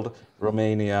the world: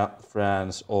 Romania,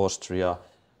 France, Austria,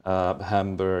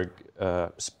 Hamburg,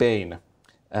 Spain.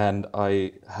 And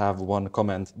I have one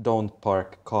comment: don't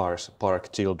park cars,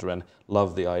 park children.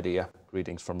 Love the idea.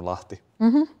 Greetings from Lahti.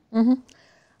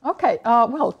 Okay,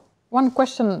 well, one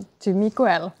question to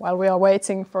Miguel while we are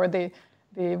waiting for the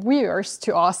viewers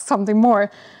to ask something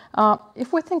more.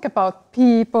 If we think about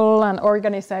people and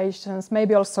organizations,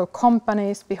 maybe also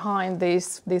companies behind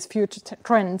these future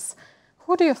trends,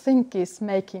 who do you think is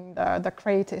making the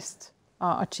greatest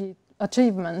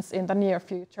achievements in the near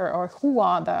future, or who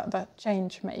are the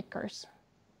change makers?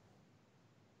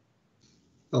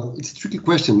 Well, it's a tricky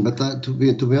question, but to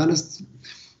be honest,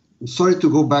 sorry to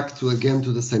go back to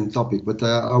the same topic, but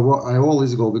I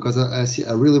always go because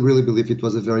I really believe it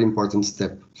was a very important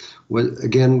step. Well,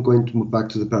 again, going to move back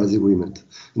to the Paris Agreement.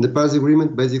 In the Paris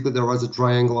Agreement, basically there was a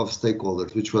triangle of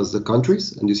stakeholders, which was the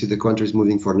countries, and you see the countries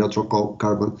moving for neutral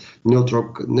carbon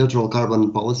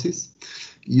policies.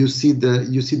 You see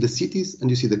the cities and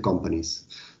you see the companies.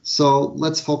 So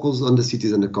let's focus on the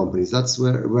cities and the companies. That's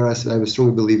where I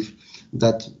strongly believe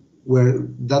that's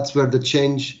where the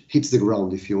change hits the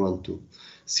ground, if you want to.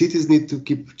 Cities need to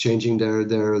keep changing their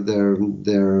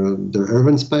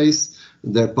urban space,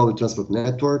 their public transport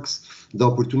networks, the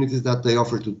opportunities that they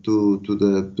offer to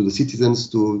the citizens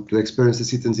to experience the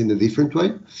citizens in a different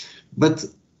way. But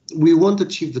we won't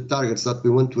achieve the targets that we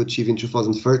want to achieve in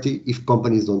 2030 if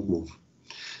companies don't move.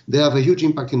 They have a huge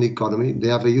impact in the economy. They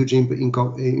have a huge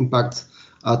impact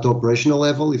at the operational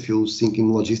level, if you think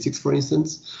in logistics, for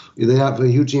instance. They have a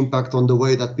huge impact on the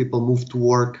way that people move to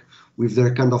work with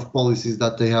their kind of policies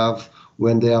that they have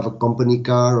when they have a company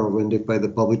car or when they pay the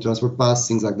public transport pass,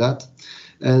 things like that.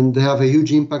 And they have a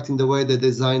huge impact in the way they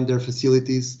design their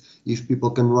facilities if people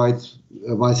can ride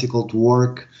a bicycle to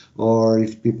work, or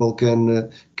if people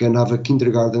can have a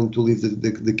kindergarten to leave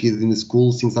the kids in the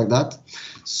school, things like that.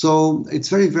 So it's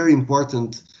very, very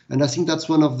important. And I think that's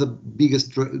one of the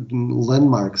biggest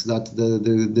landmarks that the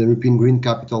European Green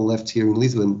Capital left here in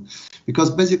Lisbon. Because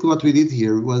basically what we did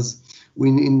here was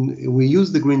we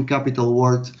used the Green Capital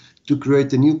Award to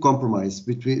create a new compromise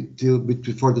for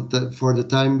the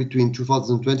time between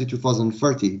 2020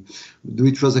 2030,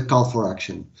 which was a call for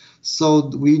action. So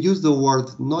we used the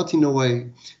award not in a way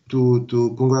to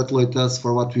congratulate us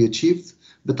for what we achieved,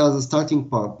 but as a starting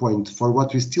point for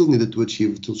what we still needed to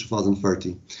achieve till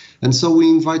 2030. And so we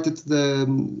invited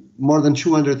more than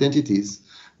 200 entities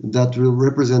that will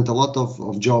represent a lot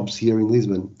of jobs here in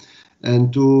Lisbon,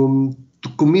 and to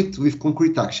commit with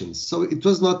concrete actions. So it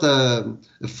was not a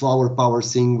flower power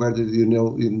thing where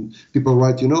people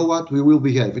write, you know what, we will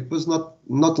behave. It was not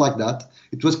like that.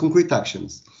 It was concrete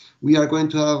actions. We are going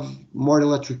to have more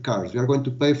electric cars. We are going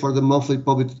to pay for the monthly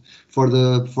public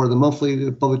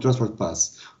transport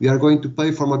pass. We are going to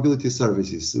pay for mobility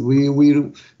services. We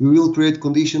will create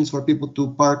conditions for people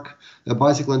to park a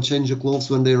bicycle and change the clothes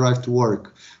when they arrive to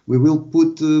work. We will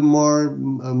put more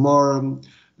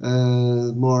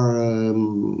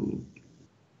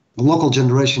local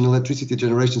generation, electricity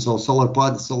generation, so solar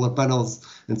panels,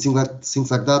 and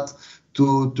things like that,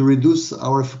 to reduce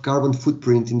our carbon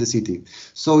footprint in the city.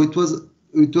 So it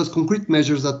was concrete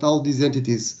measures that all these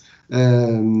entities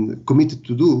committed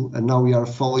to do, and now we are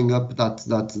following up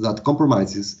that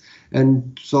compromises.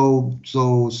 And so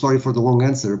sorry for the long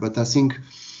answer, but I think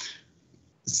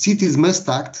cities must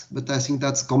act, but I think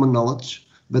that's common knowledge.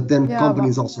 But then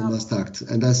companies also must act,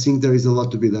 and I think there is a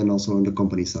lot to be done also on the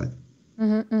company side.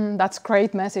 That's a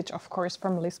great message, of course,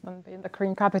 from Lisbon being the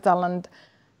green capital, and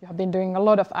you have been doing a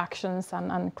lot of actions,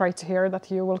 and great to hear that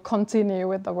you will continue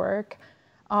with the work.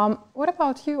 What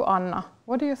about you, Anna?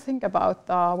 What do you think about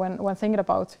when thinking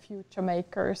about future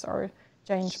makers or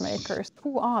change makers?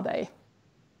 Who are they?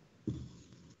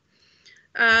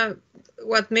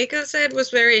 What Miguel said was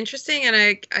very interesting, and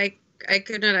I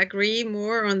could not agree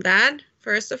more on that.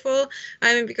 First of all,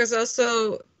 because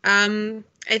also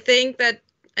I think that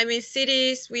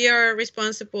cities, we are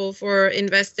responsible for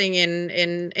investing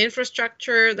in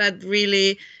infrastructure that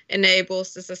really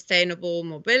enables the sustainable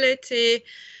mobility,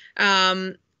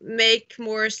 make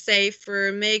more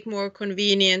safer, make more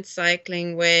convenient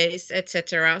cycling ways,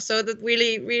 etc. So that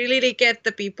we really get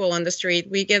the people on the street.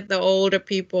 We get the older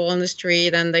people on the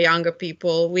street and the younger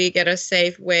people. We get a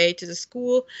safe way to the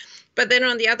school. But then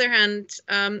on the other hand,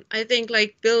 I think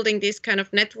like building these kind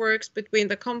of networks between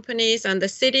the companies and the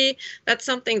city, that's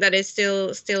something that is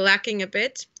still lacking a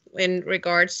bit in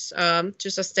regards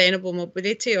to sustainable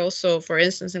mobility, also, for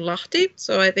instance, in Lahti.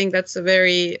 So I think that's a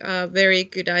very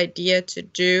good idea to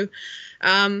do.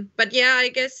 But yeah, I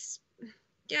guess,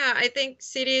 I think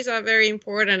cities are very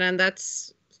important, and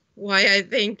that's why I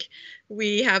think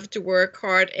we have to work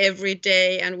hard every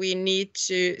day, and we need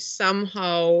to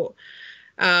somehow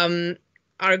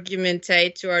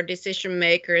argumentate to our decision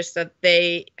makers that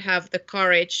they have the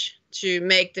courage to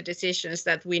make the decisions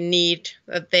that we need,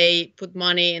 that they put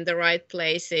money in the right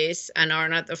places and are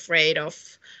not afraid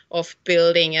of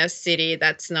building a city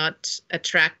that's not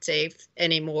attractive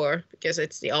anymore, because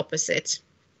it's the opposite.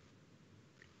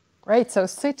 Great, so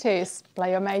cities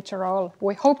play a major role.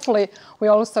 We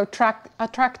also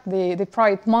attract the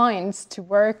bright minds to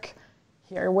work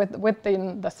here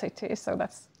within the city, so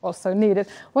that's also needed.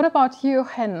 What about you,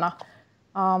 Henna?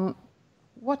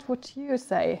 What would you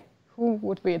say? Who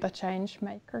would be the change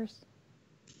makers?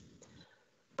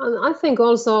 And I think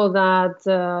also that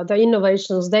the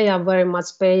innovations, they are very much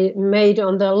made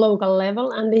on the local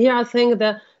level. And here I think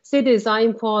the cities are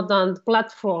important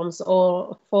platforms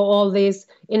for all these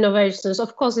innovations.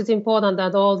 Of course, it's important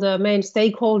that all the main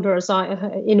stakeholders are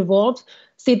involved.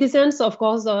 Citizens, of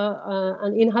course,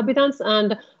 and inhabitants,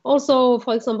 and also,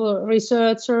 for example,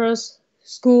 researchers,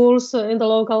 schools in the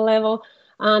local level,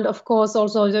 and of course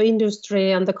also the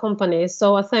industry and the companies.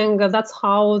 So I think that's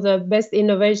how the best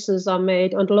innovations are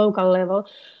made on the local level.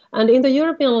 And in the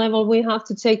European level, we have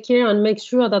to take care and make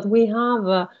sure that we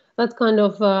have that kind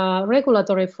of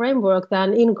regulatory framework that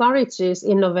encourages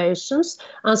innovations.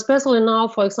 And especially now,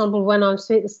 for example, when I'm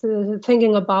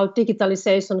thinking about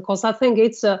digitalization, because I think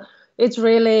it's it's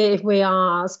really, if we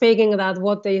are speaking that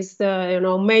what is the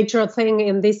major thing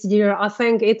in this year, I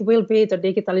think it will be the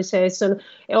digitalization.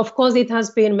 Of course, it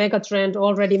has been mega trend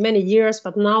already many years,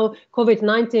 but now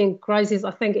COVID-19 crisis,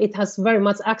 I think it has very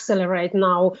much accelerated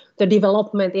now the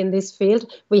development in this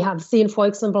field. We have seen, for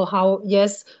example, how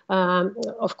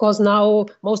of course now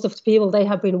most of the people, they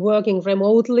have been working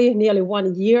remotely nearly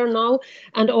 1 year now,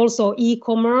 and also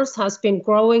e-commerce has been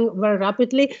growing very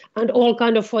rapidly, and all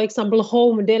kind of, for example,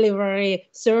 home delivery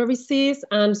services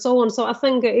and so on. So I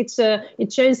think it's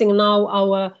changing now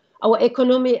our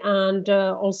economy and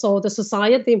also the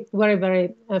society very,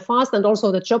 very fast, and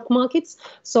also the job markets.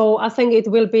 So I think it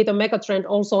will be the mega trend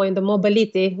also in the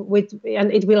mobility,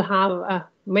 and it will have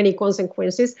many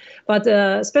consequences. But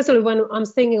especially when I'm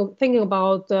thinking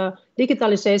about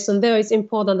digitalization, there it's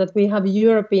important that we have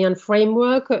European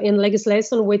framework in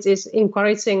legislation which is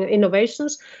encouraging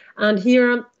innovations. And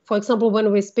here, for example,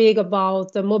 when we speak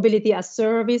about the mobility as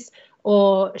service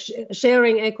or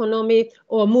sharing economy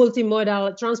or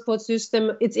multimodal transport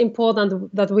system, it's important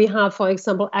that we have, for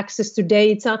example, access to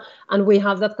data, and we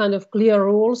have that kind of clear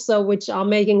rules which are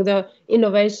making the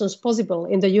innovations possible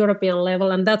in the European level.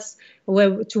 And that's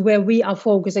where we are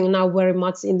focusing now very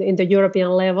much in the European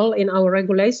level in our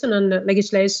regulation and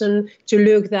legislation, to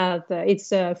look that it's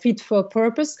fit for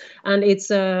purpose, and it's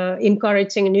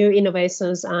encouraging new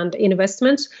innovations and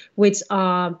investments, which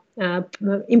are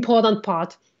important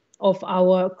part of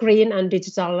our green and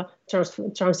digital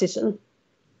transition.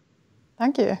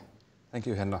 Thank you. Thank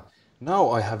you, Henna. Now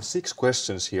I have 6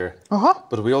 questions here,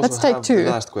 but we also let's take have 2.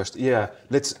 the last question.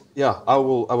 I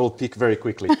will pick very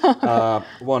quickly.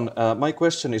 My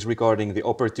question is regarding the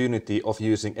opportunity of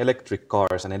using electric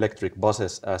cars and electric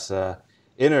buses as a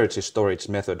energy storage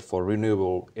method for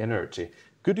renewable energy.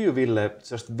 Could you, Ville,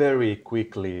 just very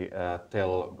quickly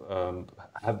tell,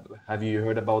 have you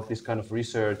heard about this kind of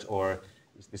research, or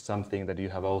is this something that you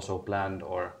have also planned?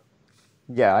 Or?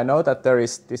 Yeah, I know that there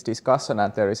is this discussion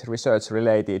and there is research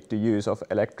related to use of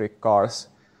electric cars,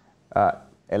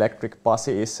 electric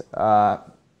buses,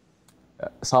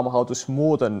 somehow to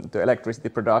smoothen the electricity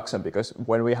production, because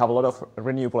when we have a lot of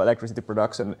renewable electricity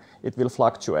production, it will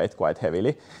fluctuate quite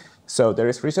heavily. So there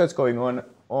is research going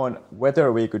on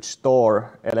whether we could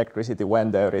store electricity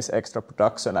when there is extra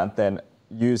production and then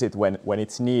use it when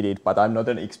it's needed, but I'm not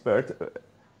an expert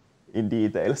in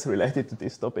details related to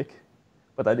this topic.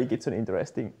 But I think it's an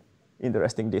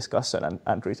interesting discussion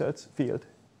and research field.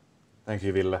 Thank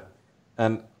you, Ville.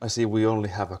 And I see we only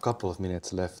have a couple of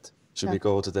minutes left. Should we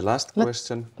go to the last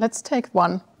question? Let's take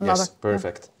one. Yes,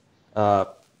 perfect. I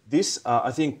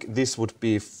think this would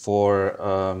be for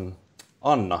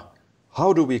Anna.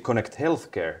 How do we connect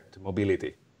healthcare to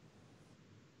mobility?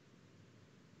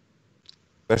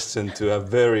 Question to a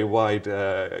very wide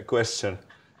question.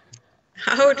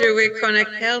 How do we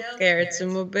connect healthcare to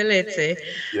mobility?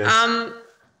 Yes.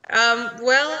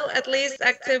 Well, at least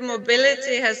active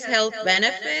mobility has health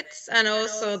benefits, and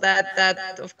also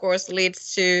that of course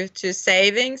leads to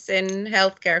savings in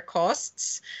healthcare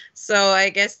costs. So I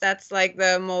guess that's like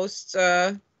the most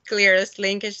clearest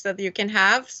linkage that you can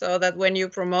have, so that when you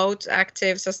promote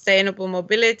active, sustainable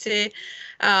mobility,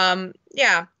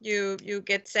 you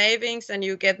get savings and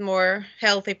you get more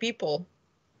healthy people.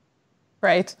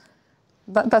 Great.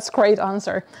 That's a great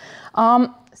answer.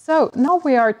 So now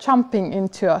we are jumping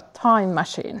into a time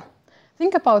machine.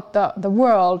 Think about the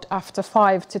world after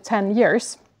 5 to 10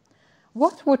 years.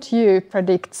 What would you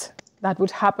predict that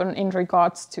would happen in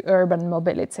regards to urban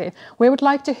mobility? We would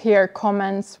like to hear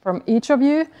comments from each of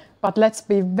you, but let's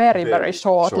be very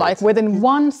short. Like within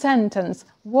one sentence,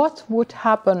 what would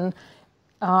happen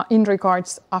in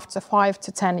regards after 5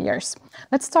 to 10 years?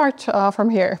 Let's start from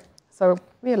here. So,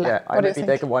 Ville, I maybe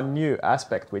take one new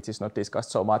aspect which is not discussed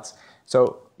so much.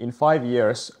 So in 5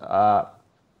 years,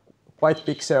 quite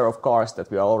big share of cars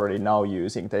that we are already now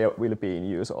using, they will be in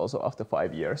use also after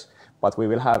 5 years. But we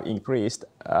will have increased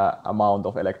amount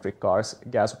of electric cars,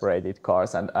 gas-operated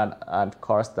cars, and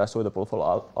cars that are suitable for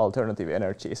alternative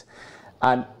energies.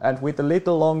 And with a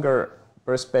little longer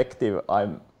perspective,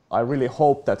 I really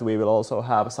hope that we will also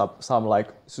have some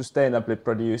like sustainably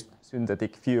produced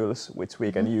synthetic fuels, which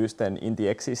we can use then in the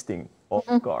existing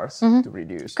cars to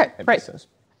reduce emissions.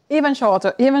 Great. Even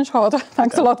shorter.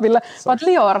 Thanks a lot, Ville. But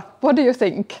Lior, what do you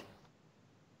think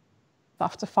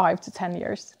after 5 to 10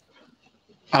 years?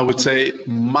 I would say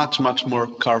much more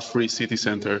car-free city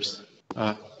centers.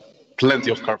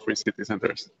 Plenty of car-free city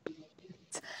centers.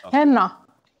 Henna,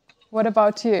 what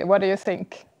about you? What do you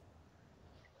think?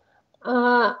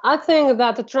 I think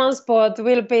that the transport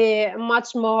will be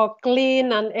much more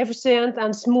clean and efficient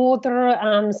and smoother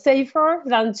and safer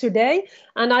than today.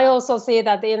 And I also see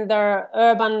that in the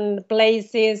urban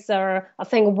places, I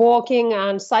think walking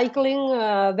and cycling,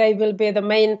 they will be the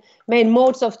main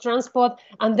modes of transport.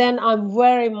 And then I'm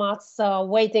very much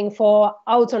waiting for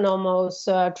autonomous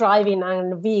driving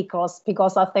and vehicles,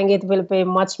 because I think it will be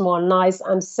much more nice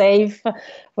and safe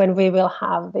when we will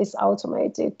have this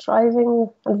automated driving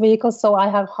and vehicles. So I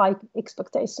have high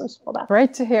expectations for that.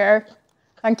 Great to hear.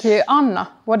 Thank you.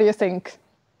 Anna, what do you think?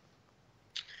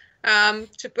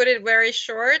 To put it very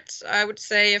short, I would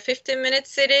say a 15-minute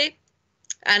city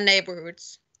and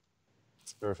neighborhoods.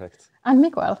 Perfect. And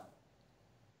Miguel?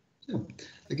 Yeah,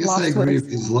 I guess I agree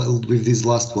with this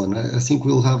last one. I think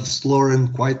we'll have slower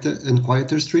and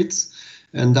quieter streets.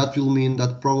 And that will mean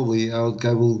that probably I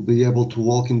will be able to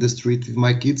walk in the street with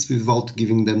my kids without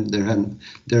giving them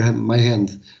my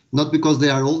hand. Not because they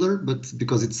are older, but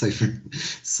because it's safer.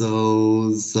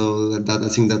 So that I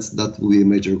think that will be a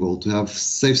major goal, to have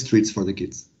safe streets for the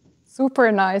kids.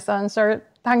 Super nice answer.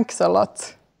 Thanks a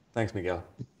lot. Thanks, Miguel.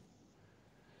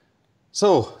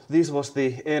 So this was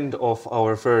the end of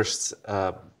our first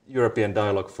European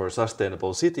Dialogue for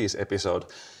Sustainable Cities episode.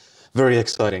 Very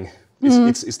exciting.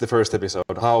 It's the first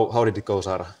episode. How did it go,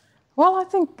 Sara? Well, I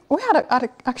think we had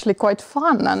actually quite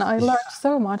fun, and I learned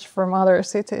so much from other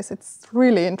cities. It's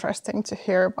really interesting to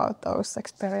hear about those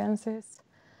experiences.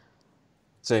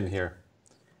 Same here.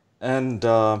 And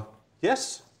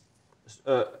yes,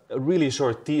 a really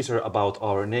short teaser about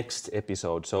our next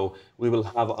episode. So we will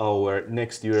have our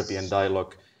next European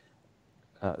Dialogue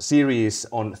series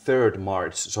on 3rd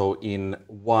March, so in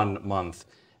 1 month.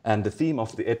 And the theme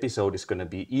of the episode is going to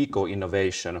be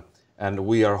eco-innovation. And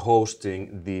we are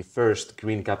hosting the first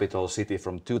green capital city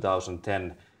from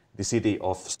 2010, the city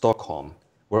of Stockholm.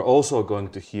 We're also going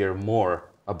to hear more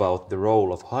about the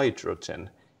role of hydrogen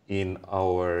in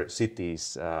our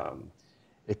city's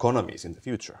economies in the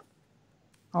future.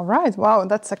 All right, wow,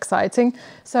 that's exciting.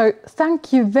 So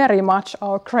thank you very much,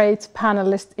 our great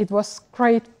panelists. It was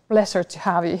great pleasure to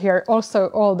have you here. Also,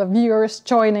 all the viewers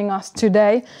joining us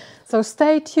today. So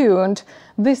stay tuned.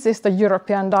 This is the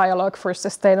European Dialogue for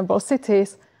Sustainable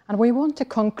Cities, and we want to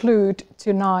conclude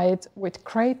tonight with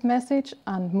great message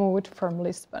and mood from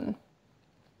Lisbon.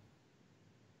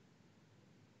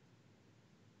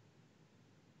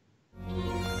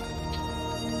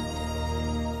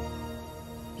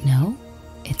 No,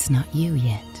 it's not you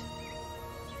yet.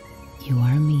 You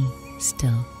are me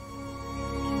still.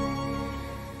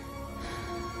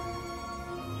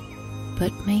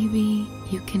 But maybe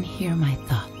you can hear my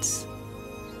thoughts.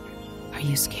 Are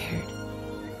you scared?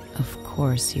 Of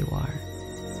course you are.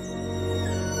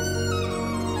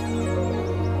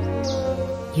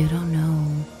 You don't know,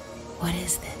 what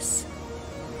is this?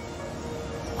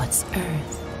 What's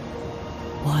earth,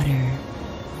 water,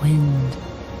 wind?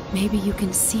 Maybe you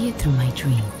can see it through my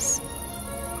dreams.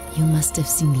 You must have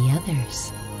seen the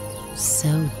others.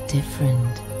 So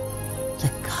different.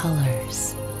 The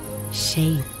colors,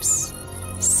 shapes,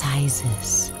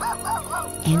 sizes,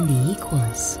 and the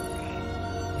equals.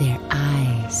 Their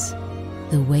eyes,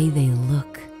 the way they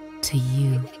look to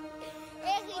you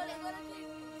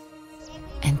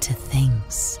and to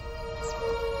things.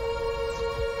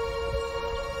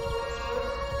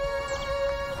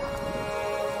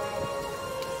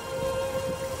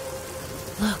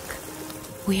 Look,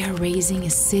 we are raising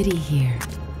a city here.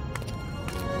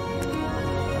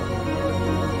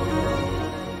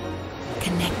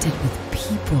 Connected with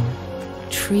people,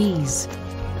 trees,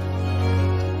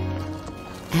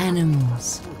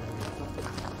 animals,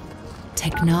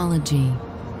 technology,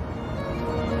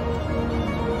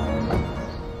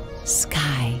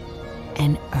 sky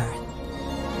and earth.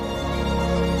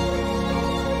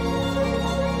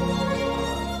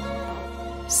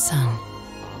 Sun,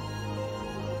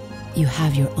 you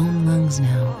have your own lungs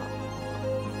now.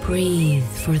 Breathe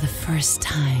for the first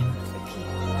time.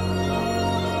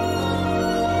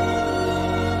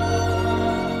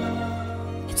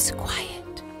 It's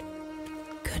quiet,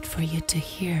 good for you to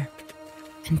hear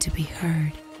and to be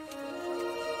heard.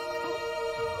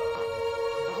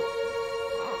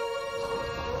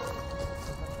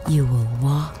 You will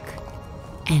walk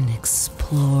and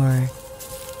explore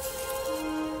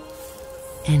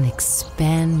and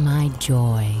expand my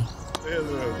joy.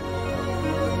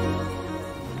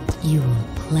 You will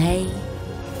play,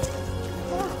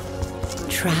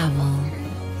 travel,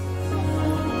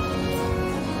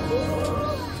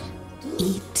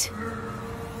 eat,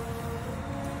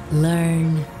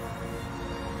 learn,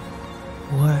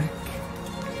 work,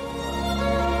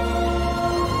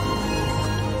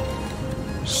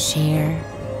 share,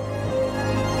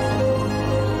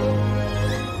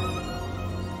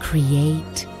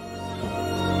 create,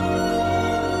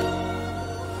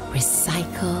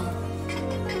 recycle,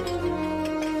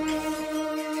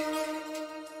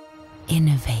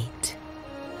 innovate.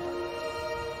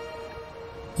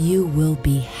 You will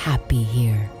be happy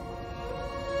here.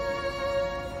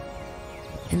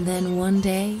 And then one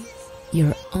day,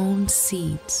 your own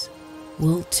seeds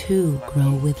will too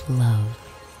grow with love.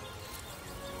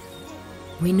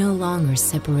 We no longer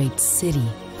separate city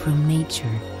from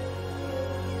nature.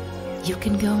 You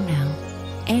can go now,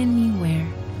 anywhere.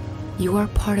 You are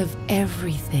part of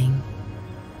everything.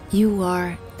 You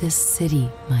are the city,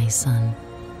 my son.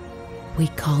 We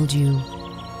called you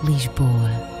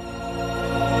Lisboa.